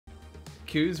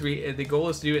Coos, the goal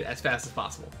is to do it as fast as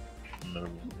possible.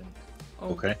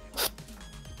 Okay.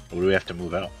 What do we have to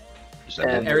move out?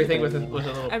 Everything with a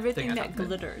little everything thing that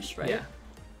glitters, right? Yeah.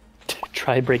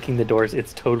 Try breaking the doors.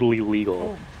 It's totally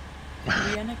legal. Oh.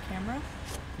 Are we on a camera?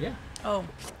 Yeah. Oh,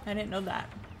 I didn't know that.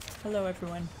 Hello,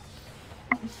 everyone.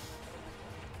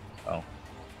 Oh.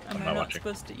 Am I not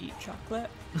supposed to eat chocolate?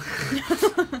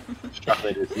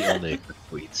 Chocolate is the only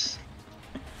sweets.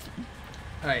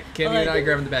 Alright, Kim, you and I are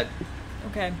grabbing the bed.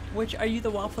 Okay, which are you, the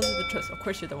waffles or the toast? Of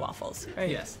course you're the waffles, right?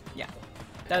 Yes. Yeah.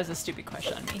 That was a stupid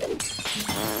question on me.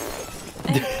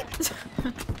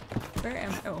 Where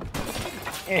am I? Oh.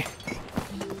 Oh,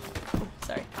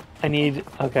 sorry. I need.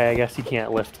 Okay, I guess you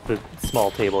can't lift the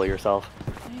small table yourself.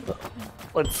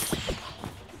 Let's.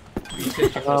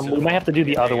 We might have to do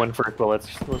the other one first, but let's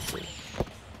see.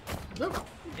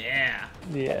 Yeah.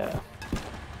 Yeah.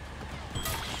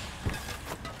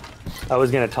 I was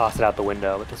gonna toss it out the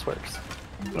window, but this works.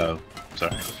 Oh,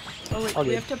 sorry. Oh wait, I'll we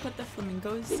do. have to put the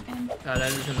flamingos in? That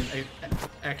is an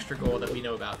extra goal that we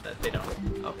know about that they don't.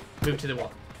 Oh, move to the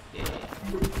wall. Yeah.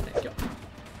 There you go.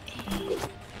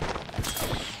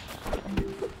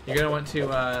 You're gonna want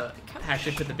to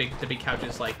actually put the big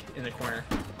couches like in the corner.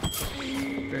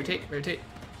 Rotate, rotate.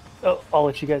 Oh, I'll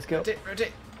let you guys go. Rotate,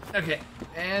 rotate. Okay,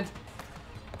 and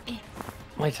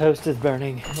My toast is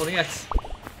burning. I'm holding X.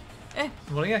 I'm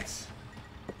holding X.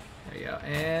 There you go,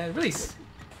 and release.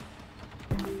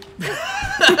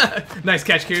 Nice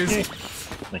catch, Coos.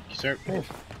 Thank you, sir. Thank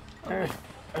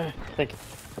you.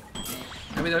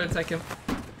 Let me know in a second.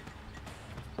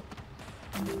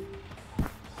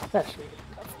 That's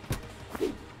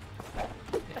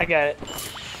I got it.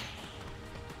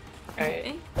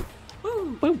 Alright.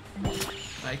 Woo! Woo!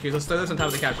 Alright, Coos, let's throw this on top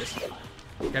of the couches.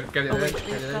 Grab the other edge, grab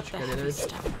the other edge, got grab the other edge,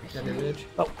 grab the other edge.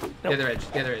 Oh, The other edge,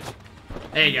 the other edge.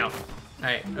 There you go.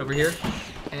 Alright, over here.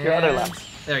 And Your other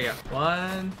left. There you go.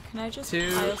 1, Can I just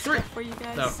 2, pile 3. stuff for you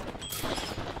guys? No.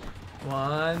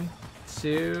 1,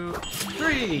 2,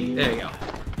 3. There you go.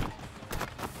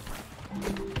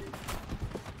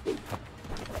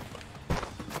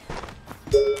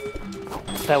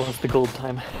 that was the gold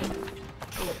time. Here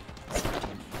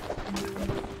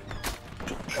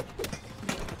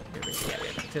we go. We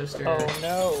have the toaster. Oh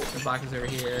no. The box is over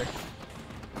here.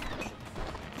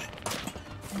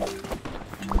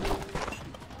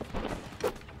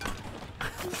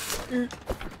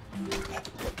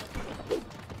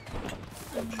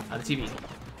 The TV.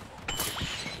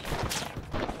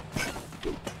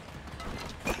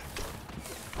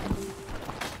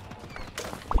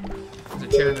 There's a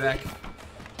chair in the back.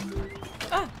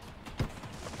 Ah!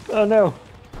 Oh no.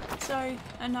 Sorry,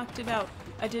 I knocked it out.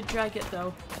 I did drag it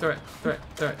though. Throw it, throw it,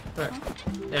 throw it, throw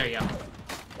it. There you go.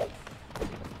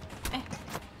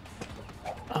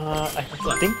 I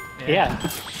left? think. Yeah.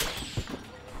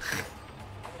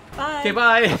 Bye! Okay,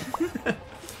 bye!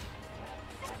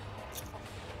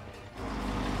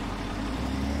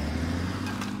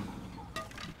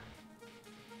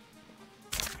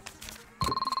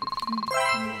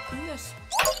 I'm making this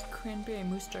cranberry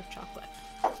mousse dark chocolate.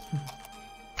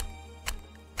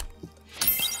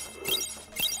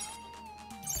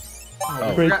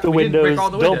 Oh. Break the we didn't windows. break all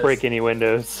the Don't windows. break any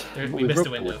windows. We missed a Broke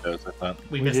the window. windows, I thought.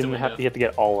 We We missed a didn't window. have to. You have to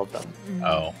get all of them.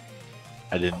 Oh.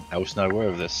 I didn't. I was not aware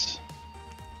of this.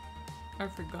 I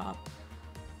forgot.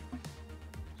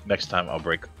 Next time I'll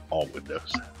break all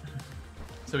windows.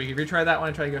 So we can retry that one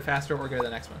and try to go faster or go to the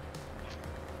next one.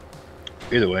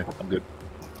 Either way, I'm good.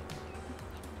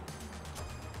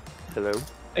 Hello.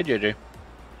 Hey, JJ.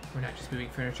 We're not just moving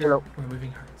furniture, Hello. we're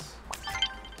moving hearts.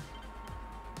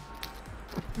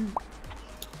 Do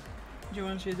you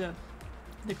want to see the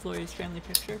glorious family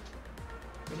picture?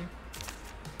 Video?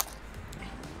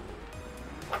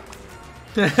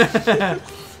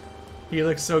 He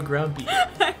looks so grumpy.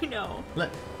 I know.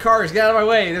 Cars, get out of my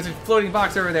way! There's a floating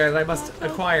box over there that I must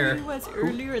acquire. He was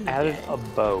earlier in the Added day. a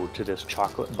bow to this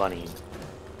chocolate bunny.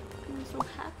 He was so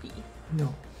happy.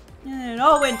 No. And it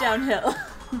all went downhill.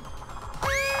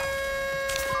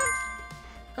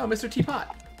 Oh, Mr.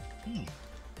 Teapot.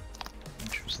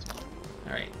 Interesting.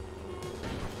 Alright.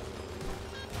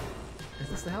 Is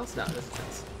this the house? No, this is the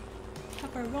house.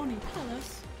 Pepperoni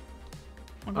Palace.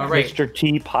 All right. Mr.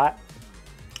 Teapot.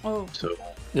 Oh, So,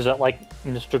 Is that like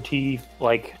Mr. T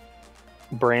like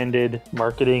branded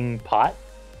marketing pot?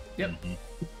 Yep.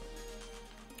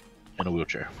 in a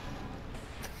wheelchair.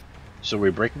 So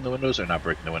we're breaking the windows or not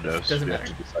breaking the windows? Doesn't We matter.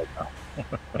 have to decide now.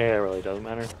 Yeah, it really doesn't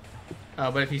matter.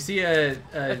 But if you see a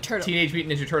turtle. Teenage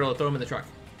Mutant Ninja Turtle, throw him in the truck.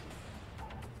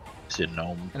 Is it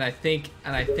gnome? And I think you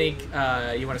want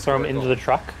to Throw score him a into goal. the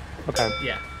truck? Okay.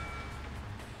 Yeah.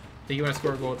 I think you want to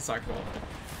score a goal with the soccer ball.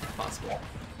 if possible.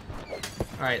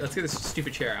 Alright, let's get this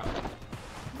stupid chair out.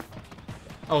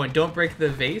 Oh, and don't break the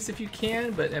vase if you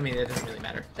can, but I mean, it doesn't really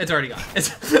matter. It's already gone.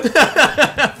 It's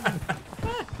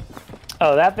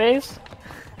Oh, that vase?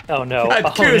 Oh no. God,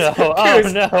 Oh Goose, no.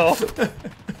 Goose. Oh no.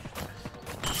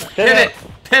 Pivot!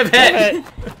 Pivot!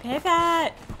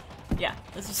 Pivot! Yeah,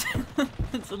 let's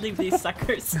leave these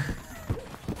suckers.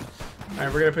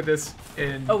 Alright, we're gonna put this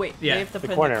in... Oh wait, yeah. we have to The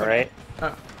put corner, in the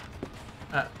corner.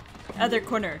 right? Other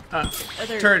corner.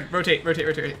 Other... Turn, rotate, rotate,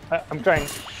 rotate. I'm trying.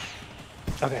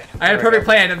 Okay. I had a there we perfect go.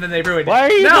 plan and then they ruined it. Why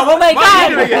are you No! Oh my why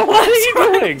god! are you doing it? What are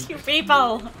you doing? You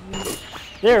people!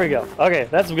 There we go. Okay,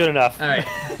 that's good enough. Alright.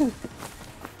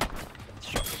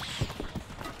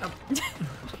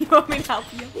 You want me to help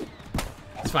you?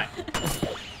 It's fine.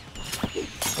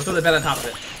 I'll throw the bed on top of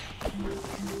it.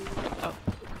 Oh,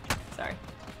 sorry.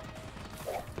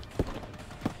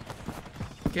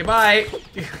 Okay, bye!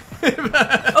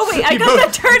 Oh wait, I got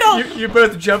the turtle! You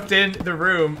both jumped in the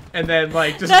room and then,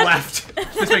 like, just That's- left.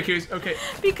 This way, Goose. Okay.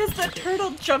 Because the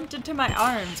turtle jumped into my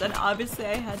arms, and obviously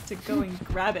I had to go and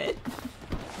grab it.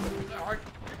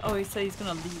 Oh, he said he's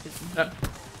gonna leave, isn't he?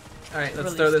 Alright, let's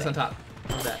Really throw this stay. on top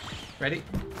of that. Ready?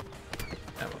 Oh,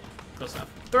 well, close enough.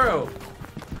 Throw!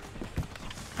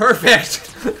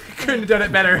 Perfect! Couldn't have done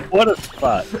it better. What a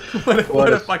spot.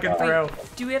 What a fucking spot. throw.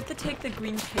 Do we have to take the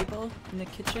green table in the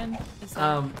kitchen? Is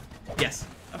that... Yes.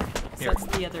 Okay, so here.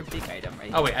 that's the other big item,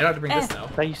 right? Oh, wait, I don't have to bring this, though. I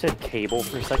thought you said cable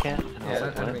for a second. and I Yeah, I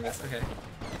was don't like, have to what? bring this. Okay.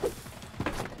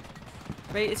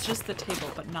 Right, it's just the table,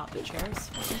 but not the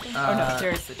chairs. or something? Oh Uh, no,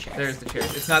 there's the chairs. There's the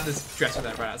chairs. It's not this dresser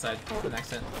that I brought outside for an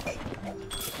accident.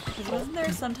 'Cause wasn't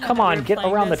there sometime Come that we on, were get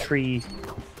playing around the this, tree.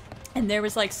 and there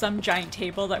was like some giant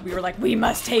table that we were like, we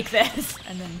must take this,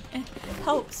 and then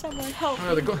help, someone help!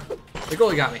 Oh, the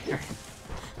goalie got me.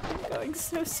 I'm going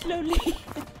so slowly.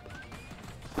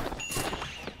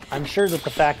 I'm sure that the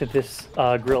fact that this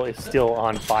grill is still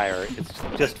on fire is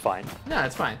just fine. No,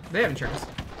 it's fine. They have insurance.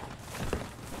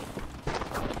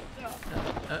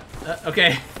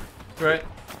 Okay. Throw it.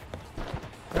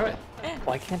 Throw it.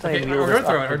 Why can't Okay, I or wheel don't this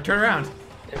throw up? it, or turn around.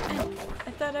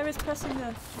 I thought I was pressing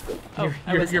the... Oh,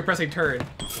 I You're, was... you're pressing turn.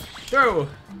 Throw!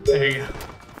 There you go.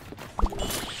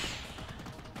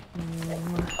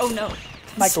 Oh no.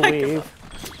 Microwave.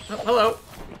 Oh, hello.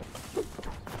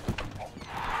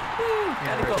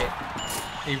 Gotta go.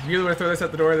 okay. You really want to throw this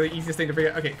out the door? The easiest thing to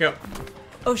figure out. Okay, go.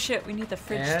 Oh shit, we need the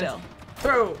fridge And still.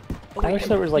 throw! Oh, I wait, wish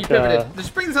there was You like pivoted.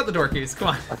 Just bring this out the door, Keys. Come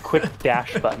on. a quick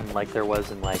dash button like there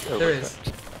was in like There is.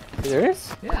 Overcooked. There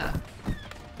is? Yeah.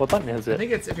 What button is I it?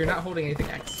 think it's if you're not holding anything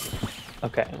X.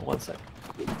 Okay, one sec.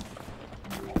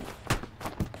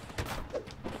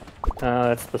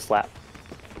 That's the slap.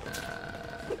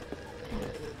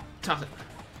 Toss it.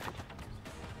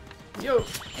 Yo!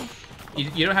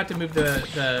 You don't have to move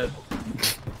the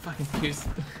fucking Goose.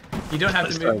 You don't have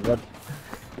to Sorry, move. what?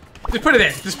 Just put it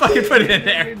in. Just fucking put it in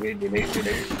there.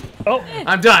 Oh,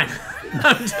 I'm done.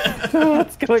 I'm done.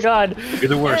 what's going on? You're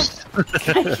the worst.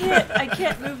 I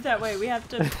can't move that way. We have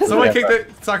to... Someone kick the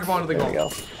soccer ball into the There we goal.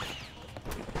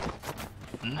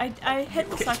 go. I hit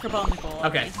the soccer ball in the goal.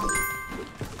 Okay.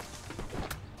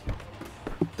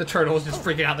 The turtle's just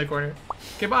freaking out in the corner.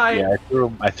 Goodbye. Yeah,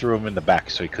 I threw him in the back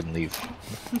so he couldn't leave.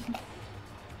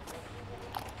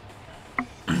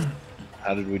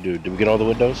 How did we do? Did we get all the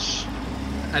windows?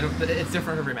 I don't. It's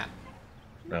different every map.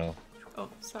 No. Oh,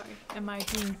 sorry. Am I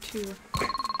being too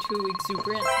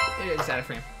exuberant? It's out of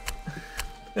frame.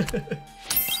 That.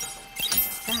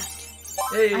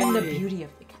 Hey. I'm the beauty of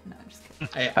the... No, I'm just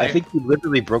kidding. I think you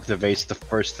literally broke the vase the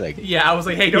first thing. Yeah, I was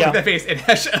like, hey, don't Yeah. make that face. And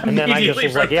Ash And then I just immediately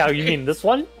was like, broke yeah, the you face. mean this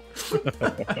one?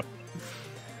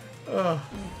 Ugh.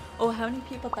 Oh, how many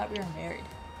people thought we were married?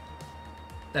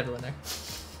 Everyone there.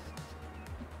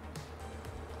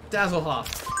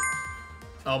 Dazzlehoff.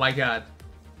 Oh my god.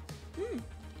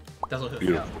 Dazzlehoof.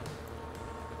 Beautiful.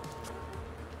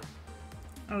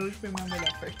 I just remember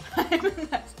that first time.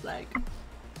 That's like...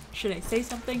 Should I say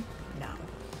something? No.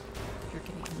 You're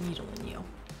getting a needle in you.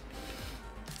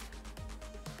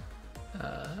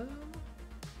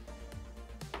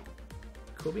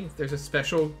 Cool beans. There's a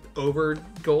special over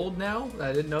gold now that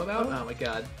I didn't know about. Oh my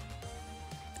god.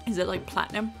 Is it like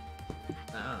platinum?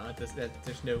 I don't know.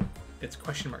 There's no. It's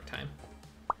question mark time.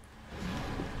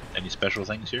 Any special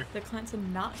things here? The client said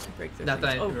not to break their Not that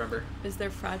I things. remember. Is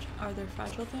there are there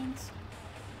fragile things?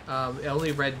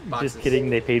 Only red boxes. Just kidding,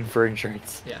 they paid for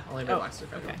insurance. Yeah, only red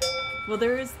boxes. Are Okay. fragile. Well,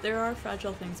 there are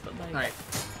fragile things, but like... All right.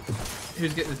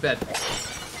 Who's getting this bed?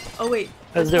 Oh wait.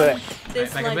 Let's this do one- it.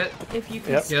 This Alright, back a like if you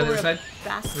can Yep. The other score a side? We're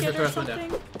basket gonna throw or this one down.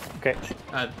 something. Okay.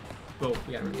 Well,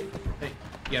 we gotta rotate. Hey,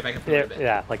 you gotta back up a There, little bit.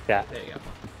 yeah, like that. There you go.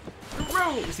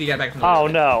 throw. So you got back from the Oh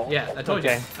window. no. Yeah, I told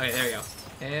Okay. you. Okay, there you go.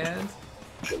 And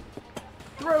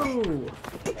throw. There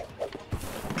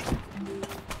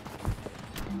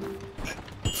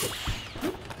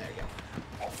you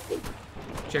go.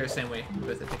 Chair the same way. We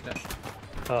both have to pick it up.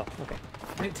 Oh, okay. I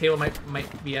think table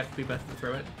might be have to be both to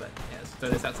throw it, but yeah, let's throw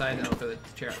this outside and I'll throw the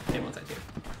chair out the table inside too.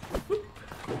 Whoop.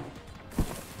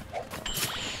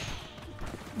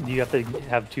 Do you have to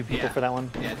have 2 people Yeah. for that one?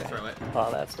 Yeah, to throw it.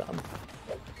 Oh, that's dumb.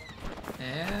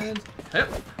 And yep.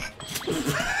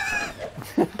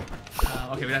 Okay, we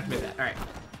don't have to move that. All right.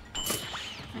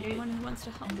 Anyone who wants to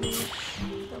help me,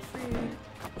 feel free.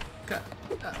 God,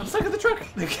 I'm stuck in the truck.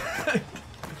 I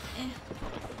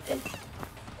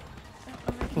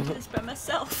can do this by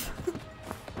myself.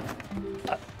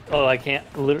 Oh, I can't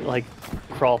literally like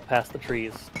crawl past the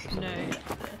trees. No, you have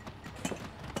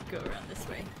to go around this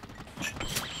way.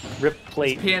 Rip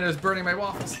plate. Piano's burning my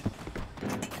waffles.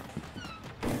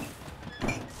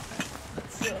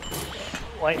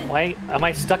 Why am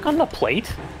I stuck on the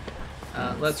plate?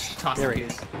 Let's toss There the we go.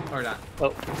 fuse. Or not.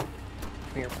 Oh.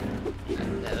 Here. Yeah,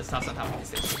 let's toss on top of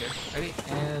the station here. Ready?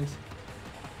 And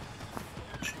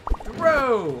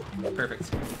throw! Perfect.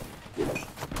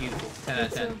 Beautiful. 10 out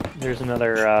of 10. There's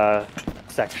another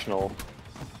sectional.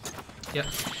 Yep.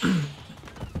 Oh,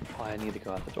 I need to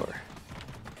go out the door.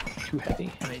 Too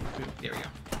heavy. There we go.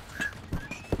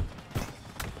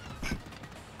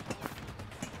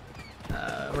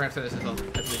 We're gonna throw this as well as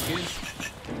we choose.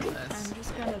 I'm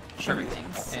just gonna check Perfect.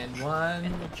 things And 1,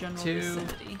 in the general 2,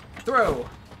 vicinity. throw!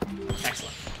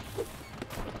 Excellent.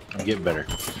 I'm getting better.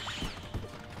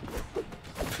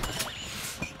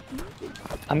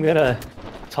 I'm gonna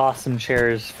toss some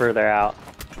chairs further out.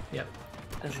 Yep.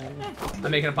 And then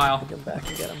I'm making a pile. come back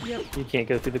and get them. Yep. You can't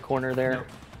go through the corner there. Nope.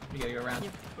 You gotta go around.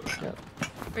 Yep. Yep.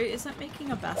 Wait, is that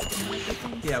making a basket of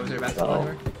everything? Yeah, was there a basketball Oh.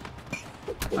 anywhere?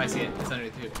 Oh, I see it. It's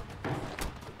underneath the hoop.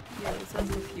 Yeah, there's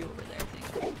a few over there, I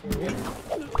think.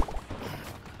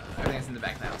 Everything's in the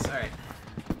back of the house. Alright.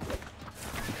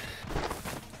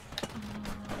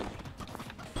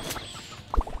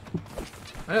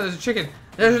 Oh no, there's a chicken!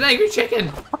 There's an angry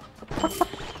chicken!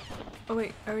 Oh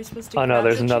wait, are we supposed to Oh no, grab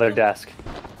there's the another chicken? desk.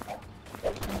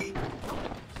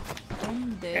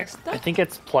 I think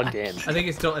it's plugged in. I think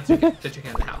it's don't let the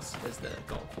chicken in the house is the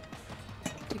goal.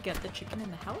 To get the chicken in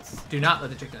the house? Do not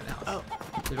let the chicken in the house. Oh.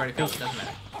 We've already filled it, doesn't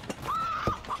matter.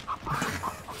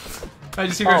 I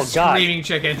just hear her Oh, God. screaming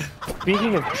chicken.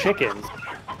 Speaking of chickens,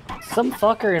 some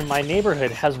fucker in my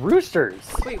neighborhood has roosters.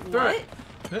 Wait, Throw what?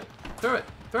 it. Throw it.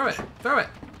 Throw it. Throw it.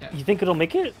 Yeah. You think it'll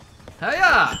make it?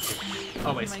 Hiya!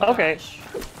 Oh, wait. Oh my Okay. gosh.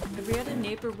 Have we had a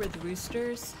neighbor with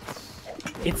roosters?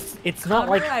 It's not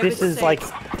like Connor, I this would is say like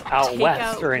out Take west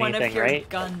out or one of anything, your right?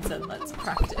 guns and let's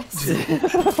practice.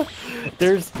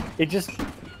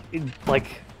 It like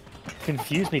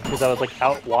confused me because I was like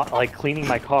out like cleaning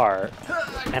my car,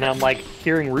 and I'm like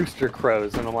hearing rooster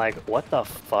crows, and I'm like, what the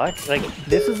fuck? Like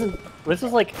this is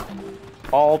like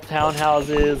all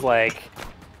townhouses, like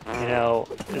you know,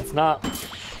 it's not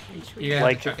You're gonna have to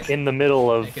like chuck it. in the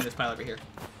middle of Like in this pile over here.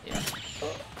 Yeah.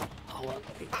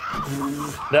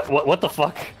 that. What the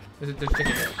fuck? There's chicken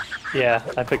there. Yeah,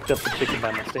 I picked up the chicken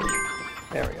by mistake.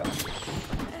 There we go.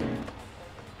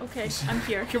 Okay, I'm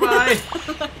here. Goodbye!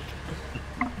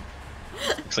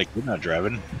 Looks like you're not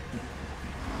driving.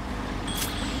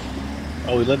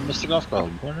 Oh, we let him miss the golf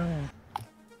club. Oh, no.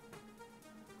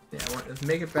 Yeah, let's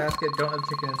make a basket. Don't let the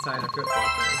chicken inside. And throw it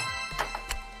forward.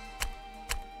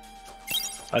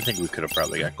 I think we could have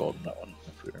probably got gold in that one.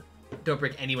 If we were... Don't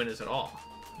break any windows at all.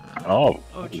 Oh,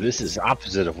 Oh, this is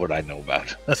opposite of what I know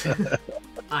about.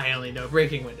 I only know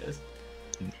breaking windows.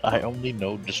 I only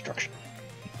know destruction.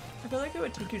 I feel like it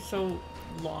would take you so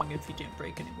long if you didn't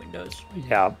break any windows.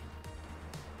 Yeah.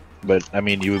 But, I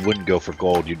mean, you wouldn't go for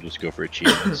gold, you'd just go for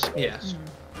achievements. Yeah.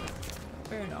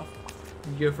 Fair enough.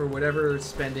 You go for whatever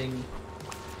spending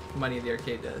money the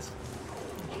arcade does.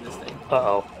 This thing.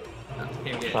 Uh-oh. Oh,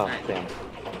 can't get it. Oh, Alright. damn.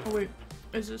 Oh wait,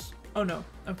 is this? Oh no.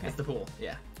 Okay. It's the pool.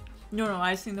 Yeah. No,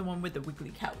 I seen the one with the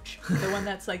wiggly couch. The one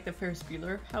that's like the Ferris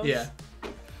Bueller house. Yeah.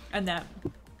 And that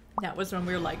was when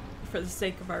we were like, for the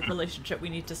sake of our relationship, we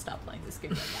need to stop playing this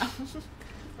game right now.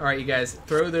 Alright, you guys,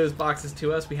 throw those boxes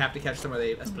to us. We have to catch them or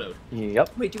they explode.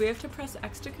 Yep. Wait, do we have to press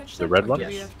X to catch them? The red or one? Do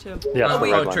we Yes. have to? Yeah, oh, the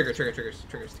wait, red oh, one. triggers to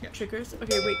catch. Triggers.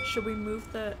 Okay, wait. Should we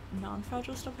move the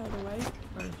non-fragile stuff out of the way?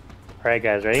 Or... Alright,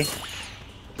 guys, ready?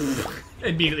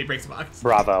 Immediately breaks the box.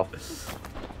 Bravo.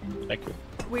 Thank you.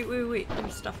 Wait.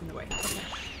 There's stuff in the way. Okay.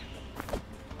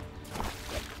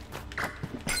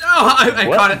 Oh, I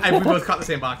What? caught it. We both caught the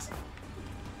same box.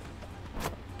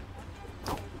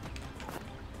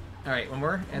 Alright, Alright, one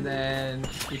more, and then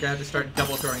you're gonna have to start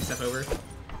double throwing stuff over.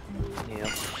 Yep.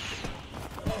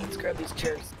 Let's grab these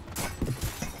chairs.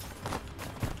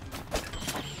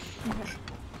 Okay.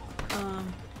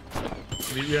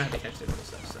 We don't have to catch different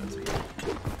stuff, so that's okay.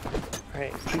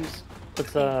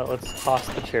 Alright, let's toss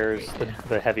the chairs,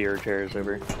 the heavier chairs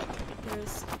over.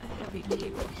 There's a heavy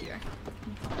table here.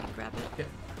 Can you help me grab it? Yep.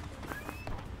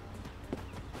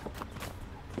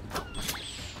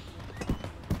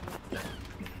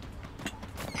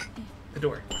 The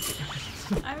door.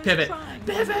 I was Pivot. trying.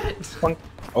 Pivot!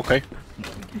 Okay.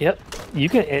 Yep. You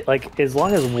can like as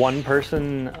long as one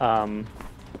person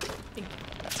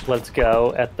lets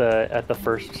go at the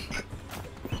first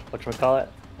whatchamacallit.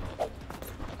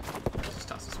 Just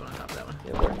toss this one on top of that one.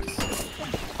 It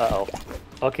works. Uh-oh.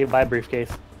 Okay, bye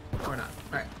briefcase. Or not.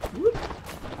 Alright. Whoop.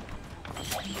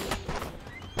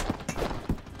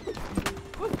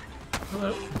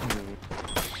 Hello.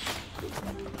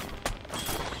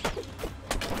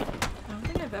 I don't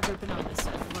think I've ever been on this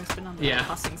side. I've always been on the Yeah.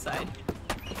 tossing side.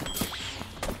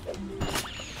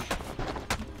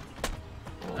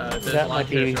 The That lawn might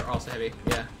be- chairs are also heavy.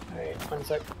 Yeah. Alright, 1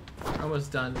 sec. We're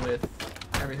almost done with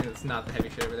everything that's not the heavy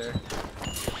shit over there.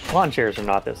 Lawn chairs are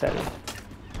not this heavy.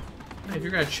 If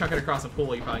you're gonna chuck it across a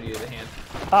pool, you probably need the hand.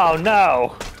 Oh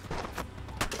no!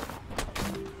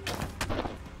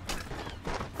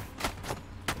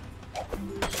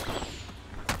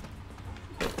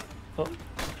 Oh.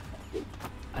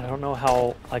 I don't know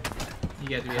how You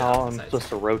gotta be how on I'm the sides. supposed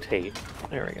to rotate.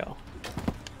 There we go.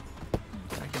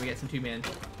 Alright, can we get some two-man?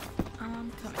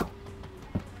 Coming.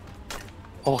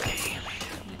 Okay.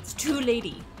 It's too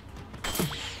lady.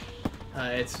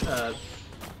 It's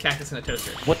cactus and a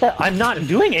toaster. What the? I'm not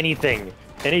doing anything,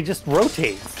 and he just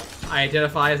rotates. I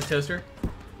identify as a toaster.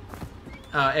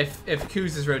 If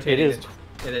Kuz is rotating, It is.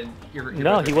 then you're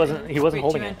No, both he rotating. wasn't. He wasn't Wait,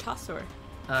 holding do you it. want toss or?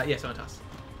 Yes, on toss.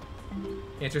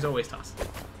 The answer is always toss.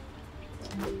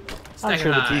 I'm Stack sure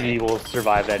of the nine. TV will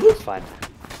survive that just fine.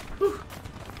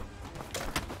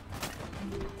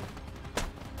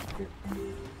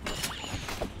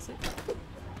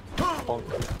 Bonk.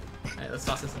 Alright, let's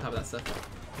toss this on top of that stuff.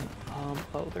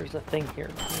 Oh, there's a thing here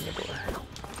behind the door.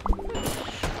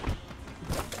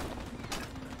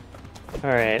 All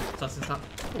right, Toss this on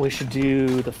top. we should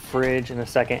do the fridge in a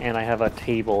second, and I have a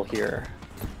table here.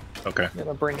 Okay. I'm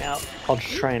gonna bring out. I'll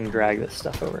just try and drag this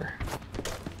stuff over.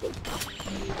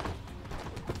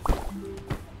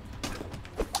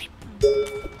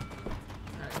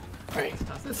 Alright. Alright, Let's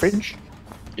toss this. fridge.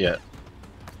 Yeah.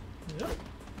 Yep.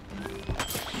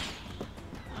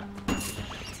 It's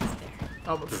there.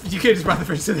 Oh, you could have just brought the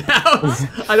fridge to the house.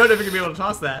 I don't know if you're gonna be able to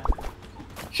toss that.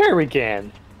 Sure, we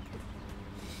can.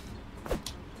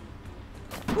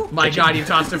 My god, you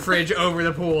tossed a fridge over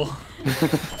the pool.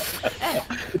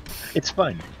 It's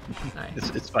fine. Alright.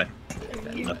 It's fine.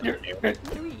 Nothing in here.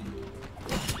 Three.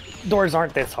 Doors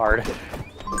aren't this hard.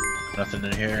 Nothing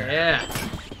in here. Yeah.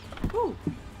 Ooh.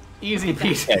 Easy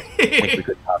peasy. Yeah, I think we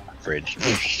could top the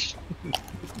fridge.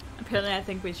 Apparently, I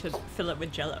think we should fill it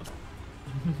with Jello.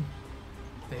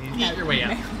 Eat your way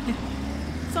out.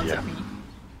 Sounds Yeah. like me.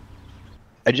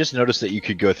 I just noticed that you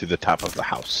could go through the top of the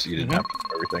house. You didn't have to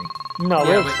do everything. No,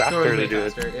 Yeah, it's but faster throwing to way do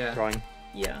faster, it. yeah. Drawing.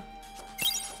 Yeah.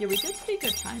 Yeah, we did pretty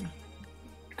good time.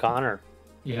 Connor,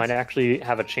 you Yes. might actually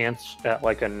have a chance at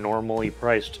like a normally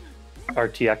priced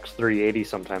RTX 380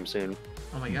 sometime soon.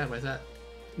 Oh my god, why is that?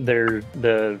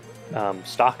 The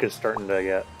stock is starting to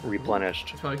get replenished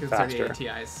It's probably because faster.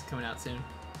 3080 Ti's coming out soon.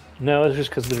 No, it's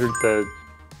just because the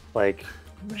like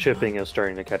shipping is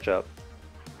starting to catch up.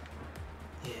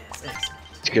 Yes, excellent.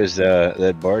 It's because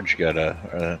that barge got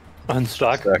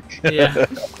Unstuck. stuck. Yeah.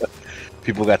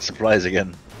 People got supplies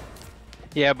again.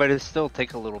 Yeah, but it still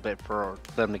take a little bit for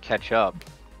them to catch up.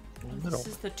 This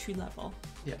is the 2-level.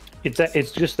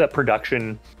 It's just that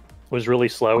production was really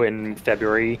slow in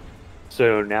February,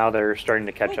 so now they're starting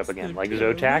to catch up again. Like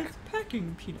Zotac.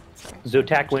 Packing peanuts.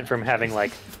 Zotac went from having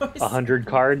like 100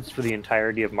 cards for the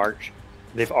entirety of March.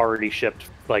 They've already shipped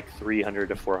like 300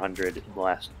 to 400 in the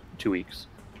last 2 weeks.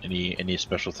 Any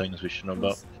special things we should know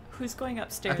about? Who's going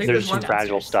upstairs? I think There's there's some one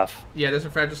fragile downstairs? stuff. Yeah, there's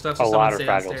some fragile stuff. A So lot someone of stay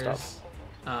fragile downstairs. stuff.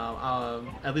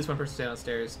 At least one person stay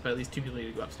downstairs, but at least 2 people need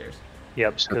to go upstairs.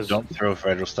 Yep, So because don't throw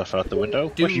fragile stuff out the window.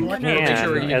 Do What do you you want? No, no, make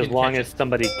sure you as can long catch as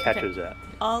somebody catches it.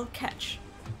 I'll catch.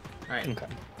 All right. Okay.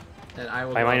 Then I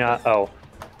will. I go might up not. with-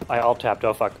 Oh, I alt tapped.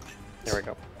 Oh fuck. There we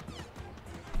go. All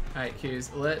right,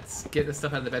 Q's. Let's get the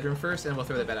stuff out of the bedroom first, and we'll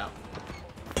throw the bed out.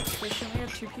 Wait, can we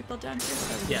have 2 people down here?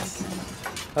 So we Yes.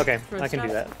 can- Okay, For I can do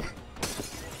stuff? that.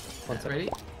 One second. Ready?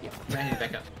 Yep. I need to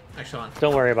back up. Actually, hold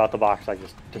Don't worry about the box I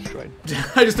just destroyed. on.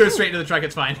 I just threw it straight into the truck.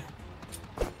 It's fine.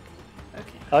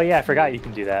 Okay. Oh yeah, I forgot you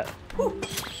can do that.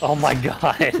 Oh my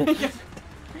god. What up? You're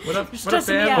What up,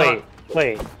 stressing me fam? out.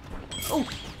 Wait. Oh.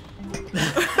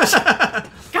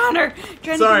 Connor, trying to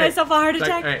give Sorry. myself a heart All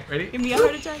attack. right, ready? Give me a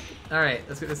heart attack. All right,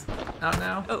 let's get this out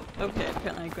now. Oh, okay.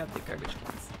 Apparently I grabbed the garbage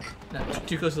cans. No,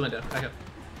 too close to the window. Back up.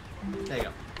 There you go.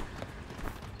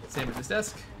 Same with this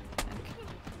desk.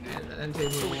 Okay. And the end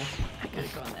table. I gotta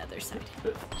go on the other side.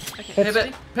 Okay.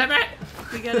 Pivot! Pivot!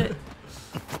 We got it.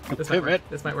 This might work.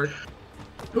 This might work.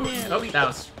 Ooh, Yeah, oh, we- that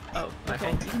was. Oh, My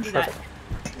okay. fault. You can do that.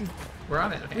 We're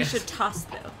on it. Okay. We should toss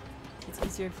though. It's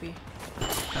easier if we. I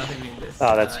don't think we need this.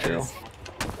 Oh, that's true.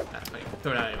 Wait,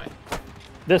 throw it out anyway.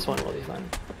 This one will be fun.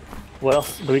 What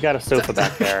else? We got a sofa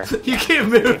back there. You keep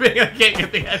moving. I can't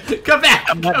get the head. Come back.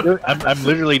 I'm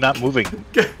literally not moving.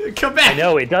 Come back. I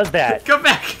know it does that. Come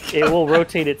back. It will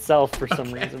rotate itself for some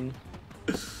Okay. reason.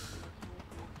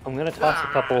 I'm gonna toss a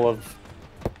couple of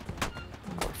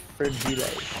fragile.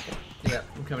 Yeah,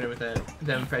 I'm coming in with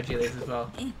them fragiles as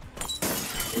well.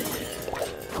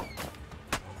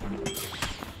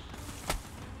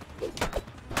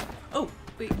 Oh,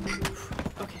 wait.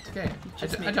 Okay. Okay,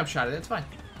 I jump shot it. It's fine.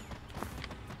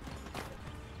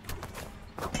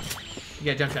 You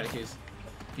get a jump shot at Q's.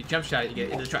 If you jump shot it, you get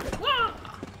into the truck.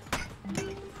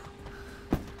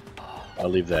 I'll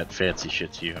leave that fancy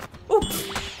shit to you.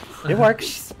 It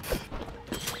works.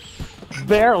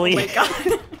 Barely. Oh my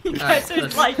god. You guys are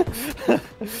let's- like. You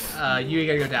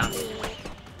gotta go down.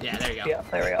 Yeah, there you go. Yeah,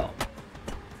 there we go.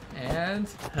 And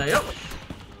yup.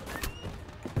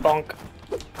 Bonk.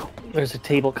 There's a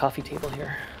table, coffee table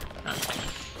here.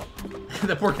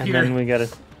 The poor And computer. then we gotta.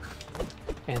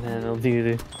 And then I'll do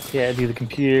the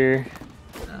computer.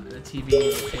 The TV,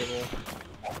 the table.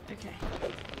 Okay.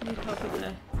 Need help with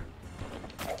the.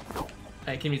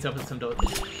 I can meet up with some two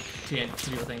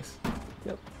people things.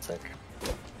 Yep, sick.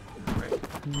 Right.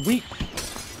 Wheat.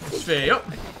 Yup.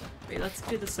 Wait, let's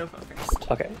do the sofa first.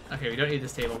 Okay. Okay, we don't need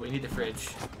this table. We need the fridge.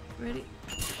 Ready?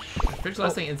 The fridge is the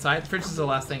last thing inside. The fridge is the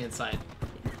last thing inside.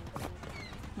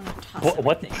 I'm gonna toss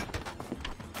What? everything.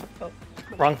 Oh,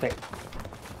 wrong thing.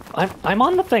 I'm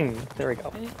on the thing. There we go.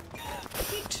 Ready?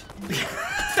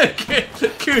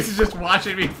 Goose is just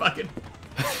watching me fucking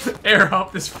air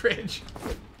hump this fridge.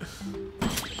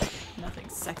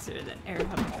 Nothing's sexier than air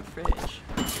humping a fridge.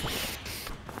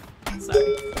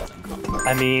 Sorry, that's uncalled for.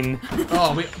 I mean,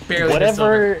 Oh, we barely missed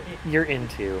over. whatever you're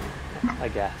into, I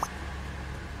guess.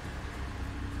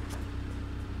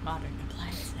 Modern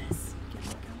appliances. Get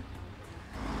it going.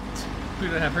 We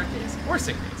don't have birthdays or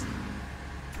sick days.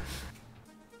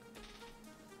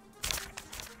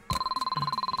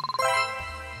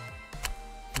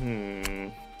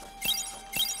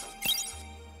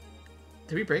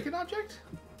 Did we break an object?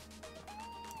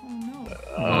 Oh no.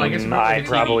 Oh, I guess we broke I the TV.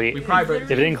 probably- We probably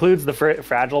broke If it includes the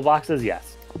fragile boxes,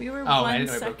 yes. We were Oh, I one didn't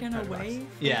know we broke second the box. away.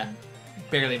 Yeah,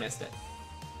 barely missed it.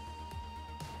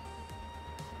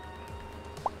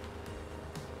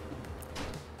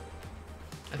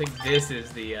 I think this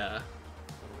is the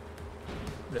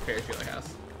Ferris Bueller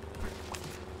house.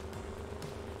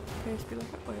 Ferris Bueller.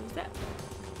 Where is that?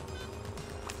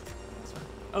 This one.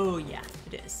 Oh yeah,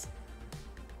 it is.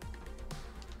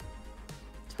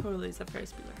 Totally is a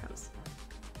Ferris Bueller house.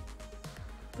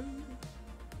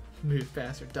 Move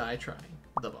fast or die trying.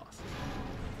 The boss.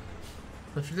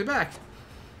 Lift your back.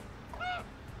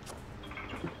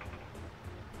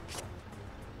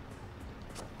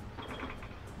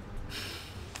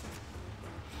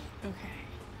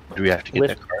 Okay. Do we have to get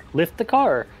that car? Lift the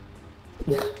car.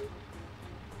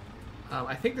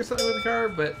 I think there's something with the car,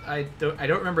 but I don't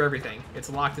remember everything. It's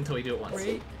locked until we do it once.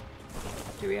 Wait.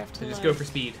 Do we have to So just like... go for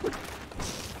speed.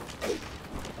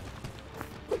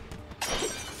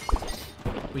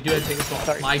 We do have to take this ball.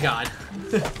 Sorry. My god.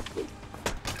 Okay,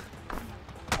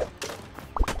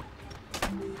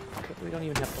 we don't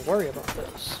even have to worry about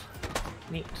those.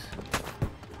 Neat.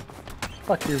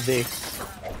 Fuck your vase.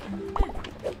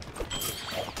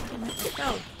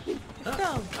 Go.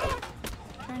 Go.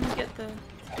 Trying to get the...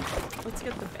 Let's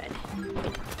get the bed. Ready?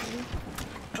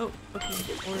 Oh,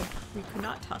 okay. Or we could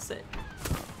not toss it.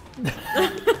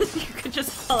 You could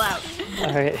just fall out.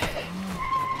 Alright.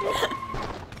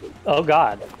 Oh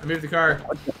god. I moved the car.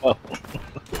 Oh,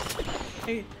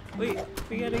 Hey, wait.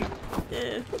 We gotta...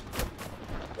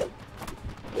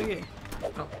 Okay.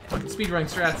 Oh, fucking speedrunning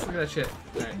strats. Look at that shit.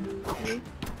 Alright.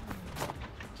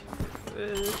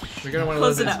 Ready? We're gonna want to load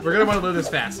Close this. enough. We're gonna want to load this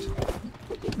fast.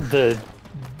 The...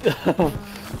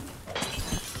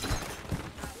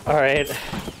 Alright.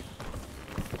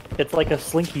 It's like a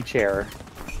slinky chair.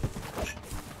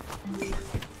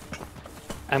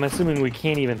 I'm assuming we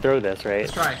can't even throw this, right?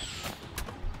 Let's try.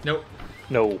 Nope.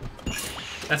 No.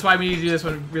 That's why we need to do this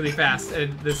one really fast,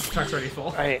 and this truck's already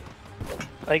full. Right.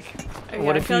 Like, Okay,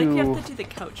 what I if feel you... like you have to do the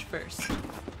couch first.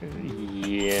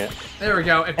 Yeah. There we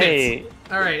go. It fits. Hey.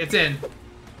 Alright, it's in.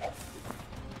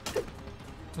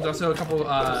 There's also a couple,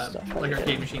 like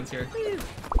arcade machines here. We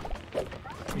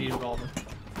need to involve them.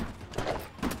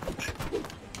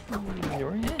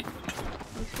 You're in.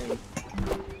 Okay.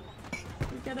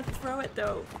 We gotta throw it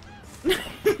though.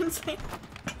 It's like...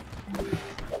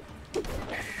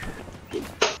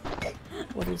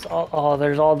 What is all... Oh,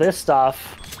 there's all this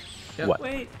stuff. Yep. What?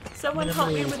 Wait, someone help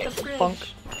me with the fridge. Funk.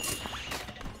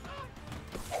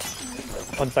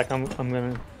 1 sec, I'm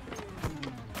gonna...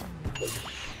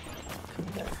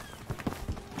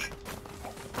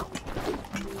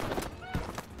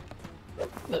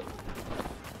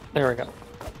 There we go.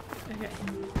 Okay.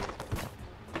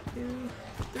 2,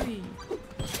 3.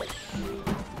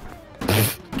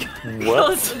 Close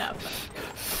What? enough.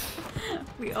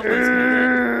 We almost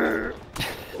made it.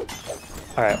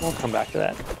 Alright, we'll come back to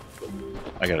that.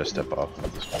 I gotta step off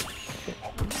of this one.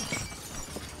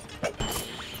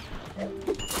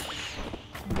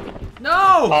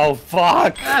 No! Oh,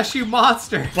 fuck! Ash, you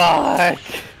monster! Fuck!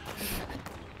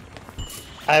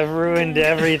 I've ruined Oh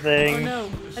everything. no,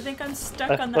 I think I'm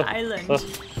stuck on the island.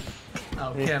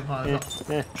 Oh, Kim, hold on.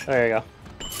 There you go.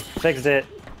 Fixed it.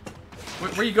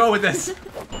 Where you going with this?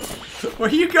 Where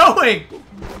are you going?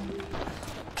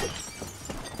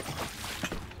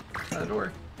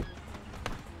 Door.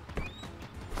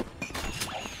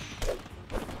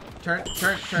 Turn.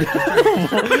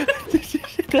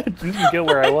 That didn't get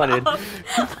where I wanted.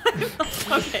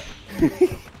 Okay.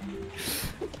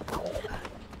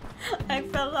 I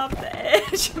fell off the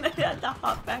edge and I had to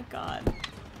hop back on.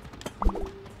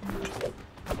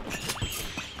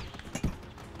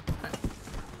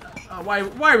 Why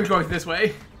are we going this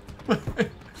way?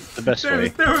 The best way.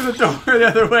 There was a door the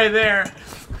other way there.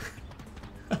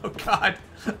 Oh god.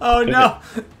 Oh no.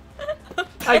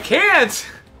 I can't.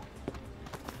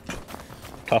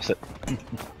 Toss it.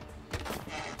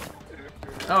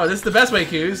 Oh, this is the best way,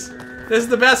 Coos. This is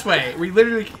the best way. We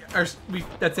literally are.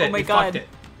 That's it. Oh my we God. fucked it.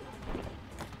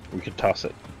 We can toss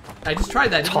it. I just tried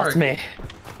that. It didn't Toss work. me.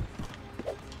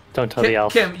 Don't tell the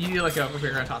elf. Kim, you need to let go.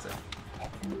 We're gonna toss it.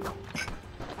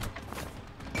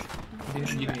 You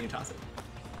didn't need to toss it.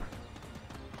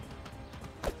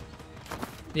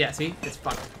 Yeah, see? It's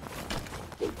fucked.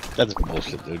 That's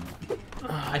bullshit, dude.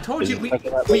 I told Is you. it We,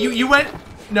 fucking that we, way? you went.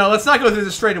 No, let's not go through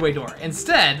the straightaway door.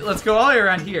 Instead, let's go all the way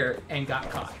around here and got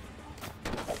caught.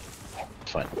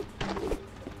 It's fine.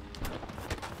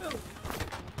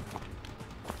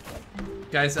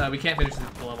 Guys, we can't finish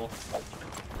the level.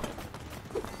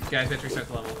 Guys, we have to restart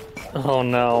the level. Oh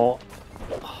no.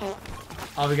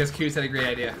 All because Coos had a great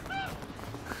idea.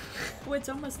 Oh, it's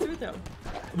almost through though.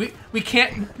 We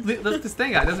can't lift this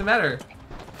thing out. It doesn't matter.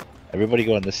 Everybody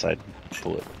go on this side.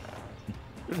 Pull it.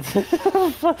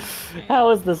 How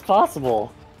is this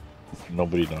possible?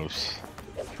 Nobody knows.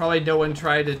 Probably no one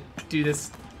tried to do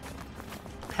this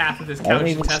path of this I don't couch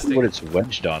even see testing. what it's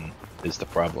wedged on is the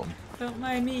problem. Don't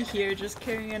mind me here, just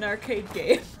carrying an arcade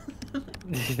game.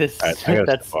 This, Alright, I gotta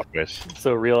that's step off, guys.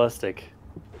 so realistic.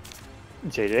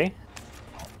 JJ?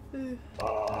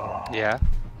 Yeah.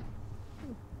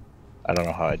 I don't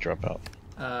know how I drop out.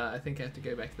 I think I have to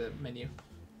go back to the menu.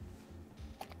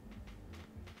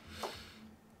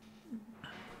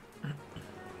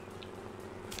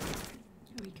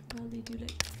 We could probably do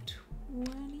like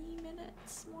 20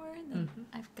 minutes more, and then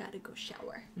I've got to go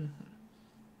shower.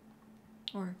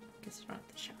 Or I guess I don't have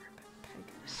to shower, but probably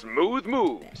gotta. Smooth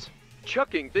moves.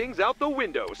 Chucking things out the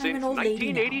window since an old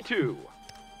lady now. 1982.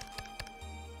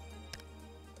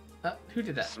 Who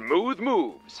did that? Smooth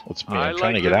moves. That's me. I I'm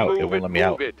trying like to get out. move It won't let me move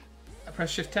out. It. Press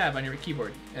Shift Tab on your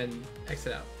keyboard and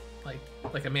exit out,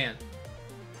 like a man.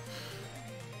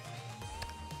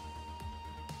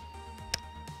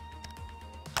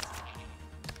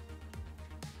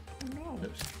 Oh no.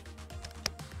 Oops.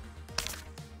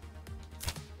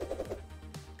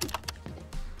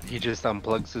 He just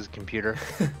unplugs his computer.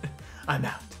 I'm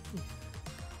out.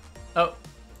 Oh,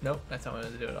 nope, that's not what I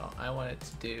wanted to do at all. I wanted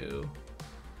to do.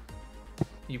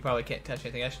 You probably can't touch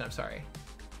anything, Ashton. I'm sorry.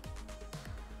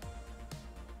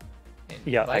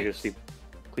 Yeah, I Invite. just see.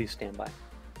 Please stand by.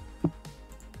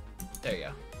 There you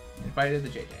go. Invited the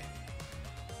JJ.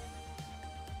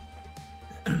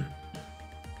 Wake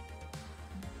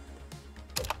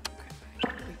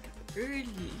up early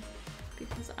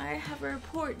because I have a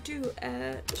report due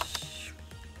at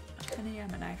 10 a.m.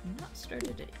 and I have not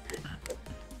started it yet.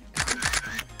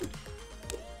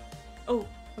 Oh,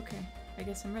 okay. I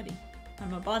guess I'm ready.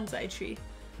 I'm a bonsai tree.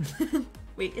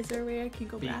 Wait, is there a way I can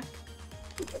go B. back?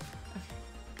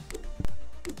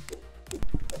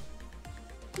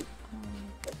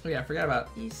 Oh yeah, I forgot about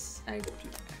East, I do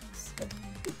X.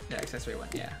 yeah, accessory one.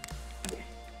 Yeah. Okay.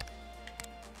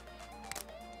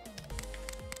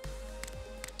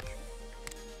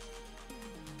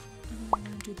 I'm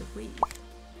gonna do the wave.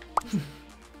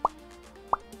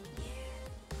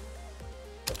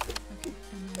 Okay,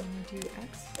 and then I'm gonna do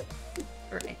X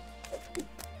or A. Okay.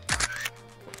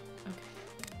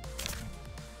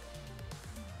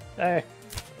 Hey.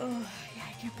 Oh yeah,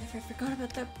 I can't believe I forgot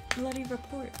about that bloody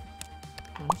report.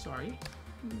 Oh, I'm sorry.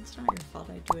 It's not your fault.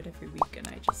 I do it every week, and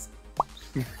I just.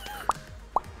 Well,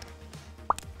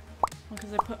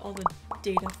 because I put all the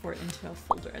data for it into a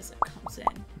folder as it comes in,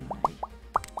 and I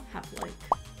have like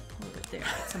all of it there.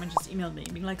 But someone just emailed me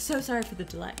being like, "So sorry for the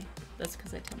delay." That's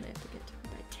because I tell them they have to get to me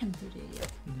by 10:30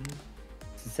 a.m.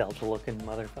 Zelda-looking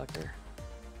motherfucker.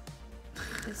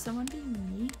 Is someone being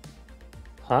me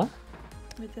Huh?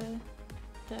 with the?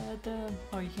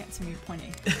 Oh, you can't see me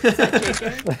pointing. Is that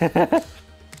JJ?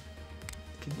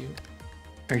 Could you?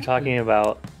 Are you talking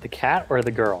about the cat or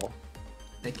the girl?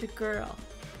 The girl.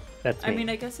 That's me. I mean,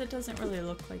 I guess it doesn't really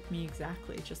look like me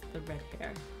exactly, just the red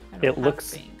hair. I don't It have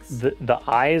looks. bangs. The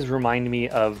eyes remind me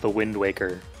of the Wind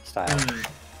Waker style. Mm.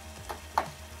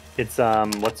 It's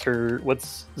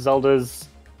what's Zelda's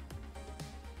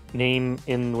name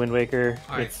in Wind Waker?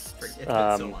 All right. It's It's been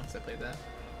so long since I played that.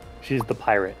 she's the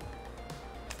pirate.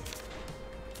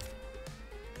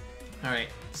 All right,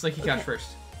 Slinky Couch first.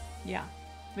 Yeah.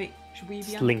 Wait, should we be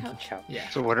on the Slinky couch? couch. Yeah.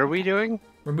 So what are we doing?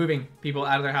 We're moving people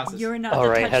out of their houses. You're not. All to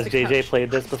right, touch has the JJ couch.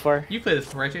 played this before? You played this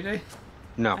before, right, JJ?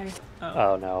 No.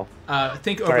 Oh no.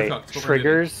 Think All right, Overcooked. what we're doing.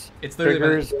 triggers. It's literally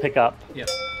Triggers. Pick up. Yep.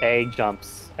 A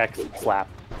jumps. X slap.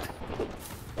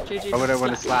 JJ, Why would I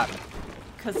want to slap?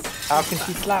 Because. How can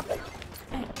she slap?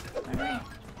 Hey, alright.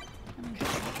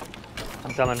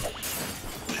 I'm coming.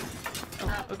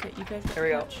 Oh, okay, you guys. There we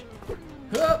go.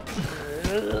 Oh.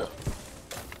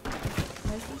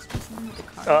 Why is this just in with the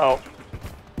car? Oh.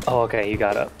 Oh, okay, you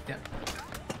got up. Yeah.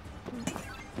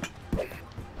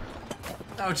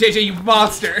 Oh, JJ, you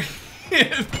monster!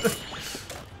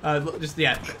 Just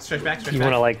stretch back, stretch You back.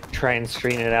 want to like try and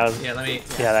straighten it out? Yeah, let me.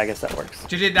 Yeah, I guess that works.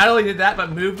 JJ not only did that,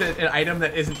 but moved an item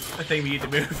that isn't a thing we need to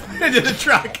move into the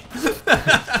truck.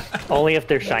 Only if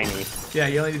they're shiny. Yeah,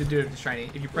 you only need to do it if it's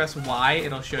shiny. If you press Y,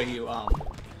 it'll show you what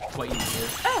you need to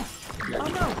move. Ah! Oh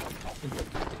no!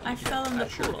 I fell in the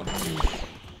pool.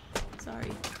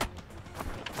 Sorry.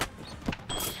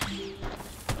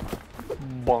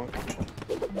 Bonk.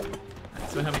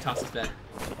 So help me toss this bed.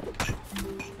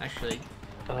 Actually,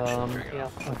 Yeah.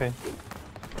 Okay.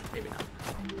 maybe not.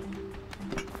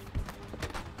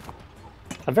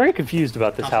 I'm very confused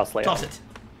about this house layout. Toss it.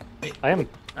 Wait. I am.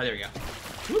 Oh, there we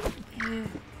go.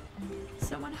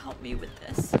 Someone help me with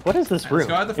this. What is this Alright, let's room?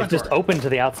 go out the front It's just door. open to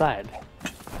the outside.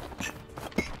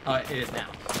 Oh, it is now.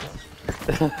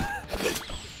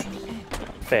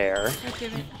 Fair. God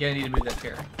damn it. You're gonna need to move that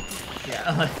chair.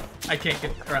 Yeah, I can't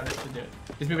get around this to do it.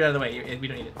 Just move it out of the way. We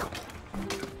don't need it.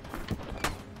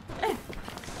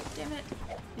 Damn it.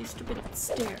 These stupid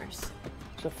stairs.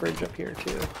 There's a fridge up here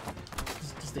too.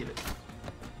 Just leave it.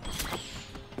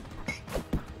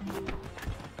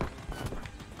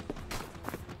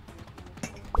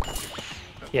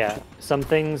 Yeah, some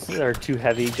things are too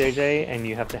heavy, JJ, and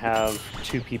you have to have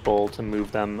 2 people to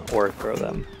move them or throw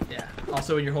them. Yeah.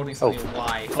 Also, when you're holding something Oh,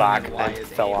 Y, fuck, holding Y I is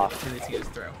fell aim. off. Really easy to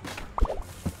throw.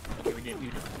 Okay, we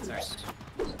didn't. Sorry.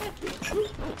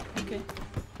 Okay.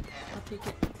 I'll take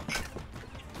it.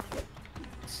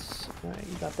 Alright,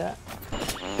 you got that.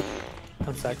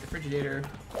 One sec. Get the Frigidator.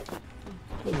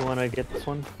 You want to get this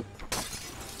one?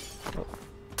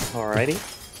 Alrighty.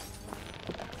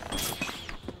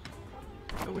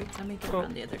 Oh wait, let me get it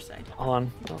on the other side. Hold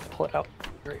on. I'll pull it out.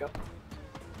 Here we go.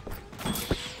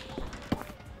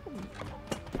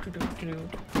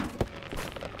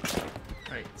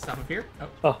 Alright, stop up here.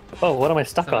 Oh, Oh, what am I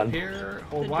stuck stop on? up here.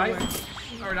 Hold The Y. door.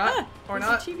 Or not. Ah, or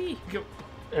there's not. a TV. Go.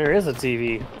 There is a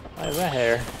TV. Why is that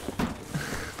hair?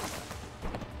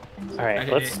 Alright,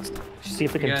 Okay, let's see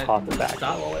if we we can gotta top it back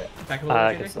stop. a little bit. Back a little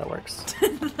I bit, guess JJ. that works.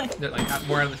 Like,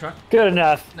 more out of the truck. Good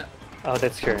enough. No. Oh,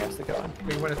 that's curiosity going.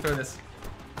 We want to throw this.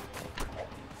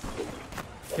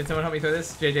 Can someone help me throw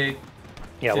this? JJ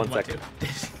Yeah, didn't one want sec. to.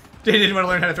 JJ didn't want to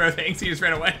learn how to throw things. He just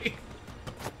ran away.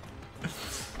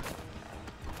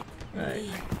 Alright.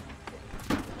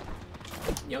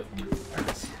 Yep.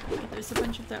 Alright. There's a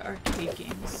bunch of the arcade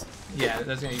games. Yeah,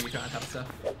 those are gonna be on top of stuff.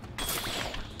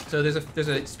 So there's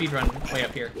a speed run way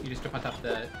up here. You just jump on top of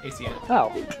the AC unit.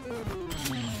 Oh.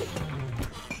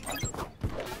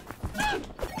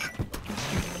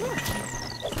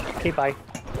 Okay, bye.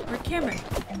 Or Cameron.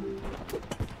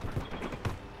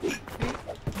 Wait,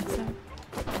 so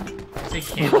Say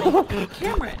Camry?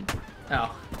 Cameron.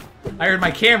 Oh. I heard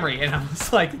my Camry, and I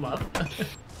was like, love.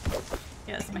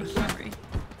 Yes, my Camry.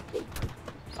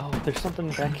 Oh, there's something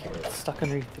back here. It's stuck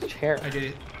underneath the chair. I did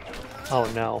it. Oh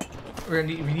no. We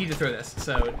need to throw this.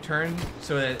 So turn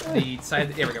so that the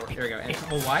side. There we go. There we go. And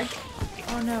hold Y.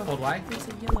 Oh no. Hold Y. There's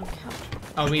a yellow couch.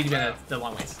 Oh, we need to be the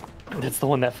long ways. That's the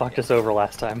one that fucked us over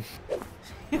last time.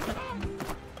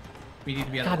 We need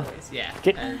to be on the long ways. Yeah.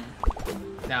 Get- And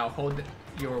now hold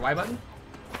your Y button.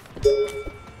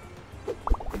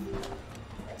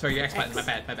 Sorry, your X button. My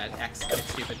bad. My bad. X.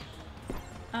 It's stupid.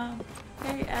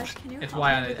 Hey Ash, can you It's help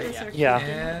Y me on with it. this Yeah. arcade?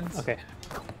 And Okay.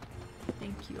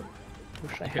 Thank you.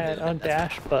 Wish I You could had do it, a that's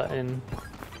dash button.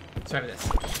 Try this.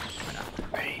 Why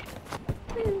not? Right.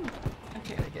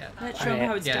 Okay. Yeah. Let's show him Alright.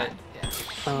 how it's Yeah.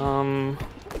 done.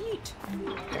 Yeah. Neat.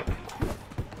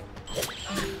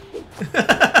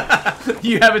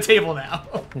 You have a table now.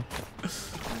 And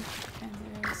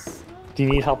there's... Do you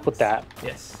need help with that?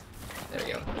 Yes. There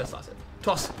we go. Let's toss it.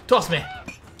 Toss me.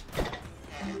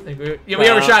 I think we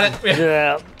overshot it.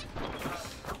 Yeah.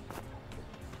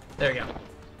 There we go.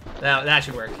 That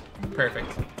should work. Perfect.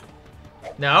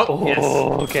 No. Oh, Yes.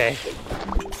 okay.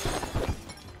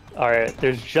 All right.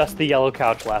 There's just the yellow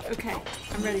couch left. Okay,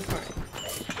 I'm ready for it.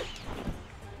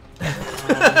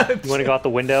 You want to go out the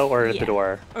window or at Yeah. the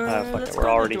door? Fuck Let's it. go We're out the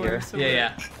already door, here. So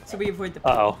Yeah. So we avoid the...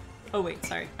 Uh oh. Oh wait,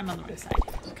 sorry. I'm on the wrong side.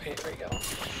 Okay, there we go.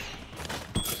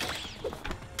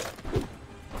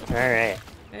 All right.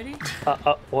 Ready?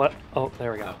 What? Oh,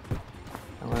 there we go.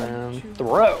 We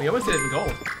Throw. almost did it in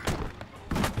gold.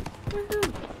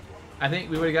 Woohoo! I think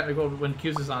we would have gotten a gold when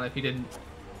Q's was on if he didn't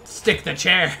stick the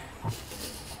chair.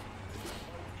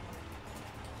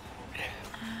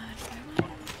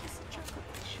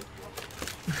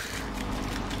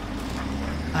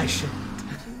 I should.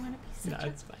 Do you want a piece of No,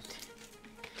 chocolate? it's fine.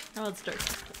 Oh, it's dark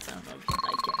chocolate. I don't know if you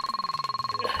like it.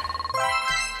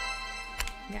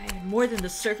 Yeah, I had more than the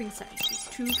serving size. It's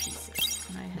 2 pieces,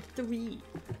 and I had 3.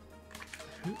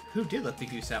 Who did let the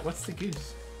goose out? What's the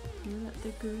goose? You let the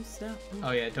goose out.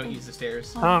 Oh yeah, don't use the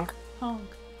stairs. Honk. Honk,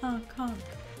 honk, honk.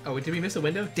 Oh, did we miss a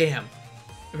window? Damn.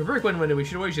 If we break one window, we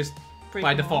should always just, Break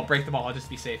by them default, all. break them all just to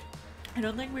be safe. I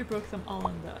don't think we broke them all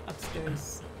on the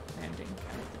upstairs landing.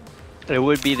 It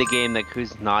would be the game that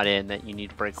Ku's not in that you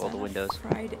need to break all Is the that a windows.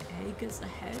 Fried egg is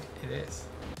ahead. It is.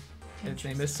 And its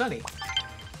name is Sunny.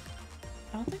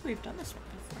 I don't think we've done this one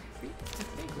before. Have we? I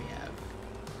think we have.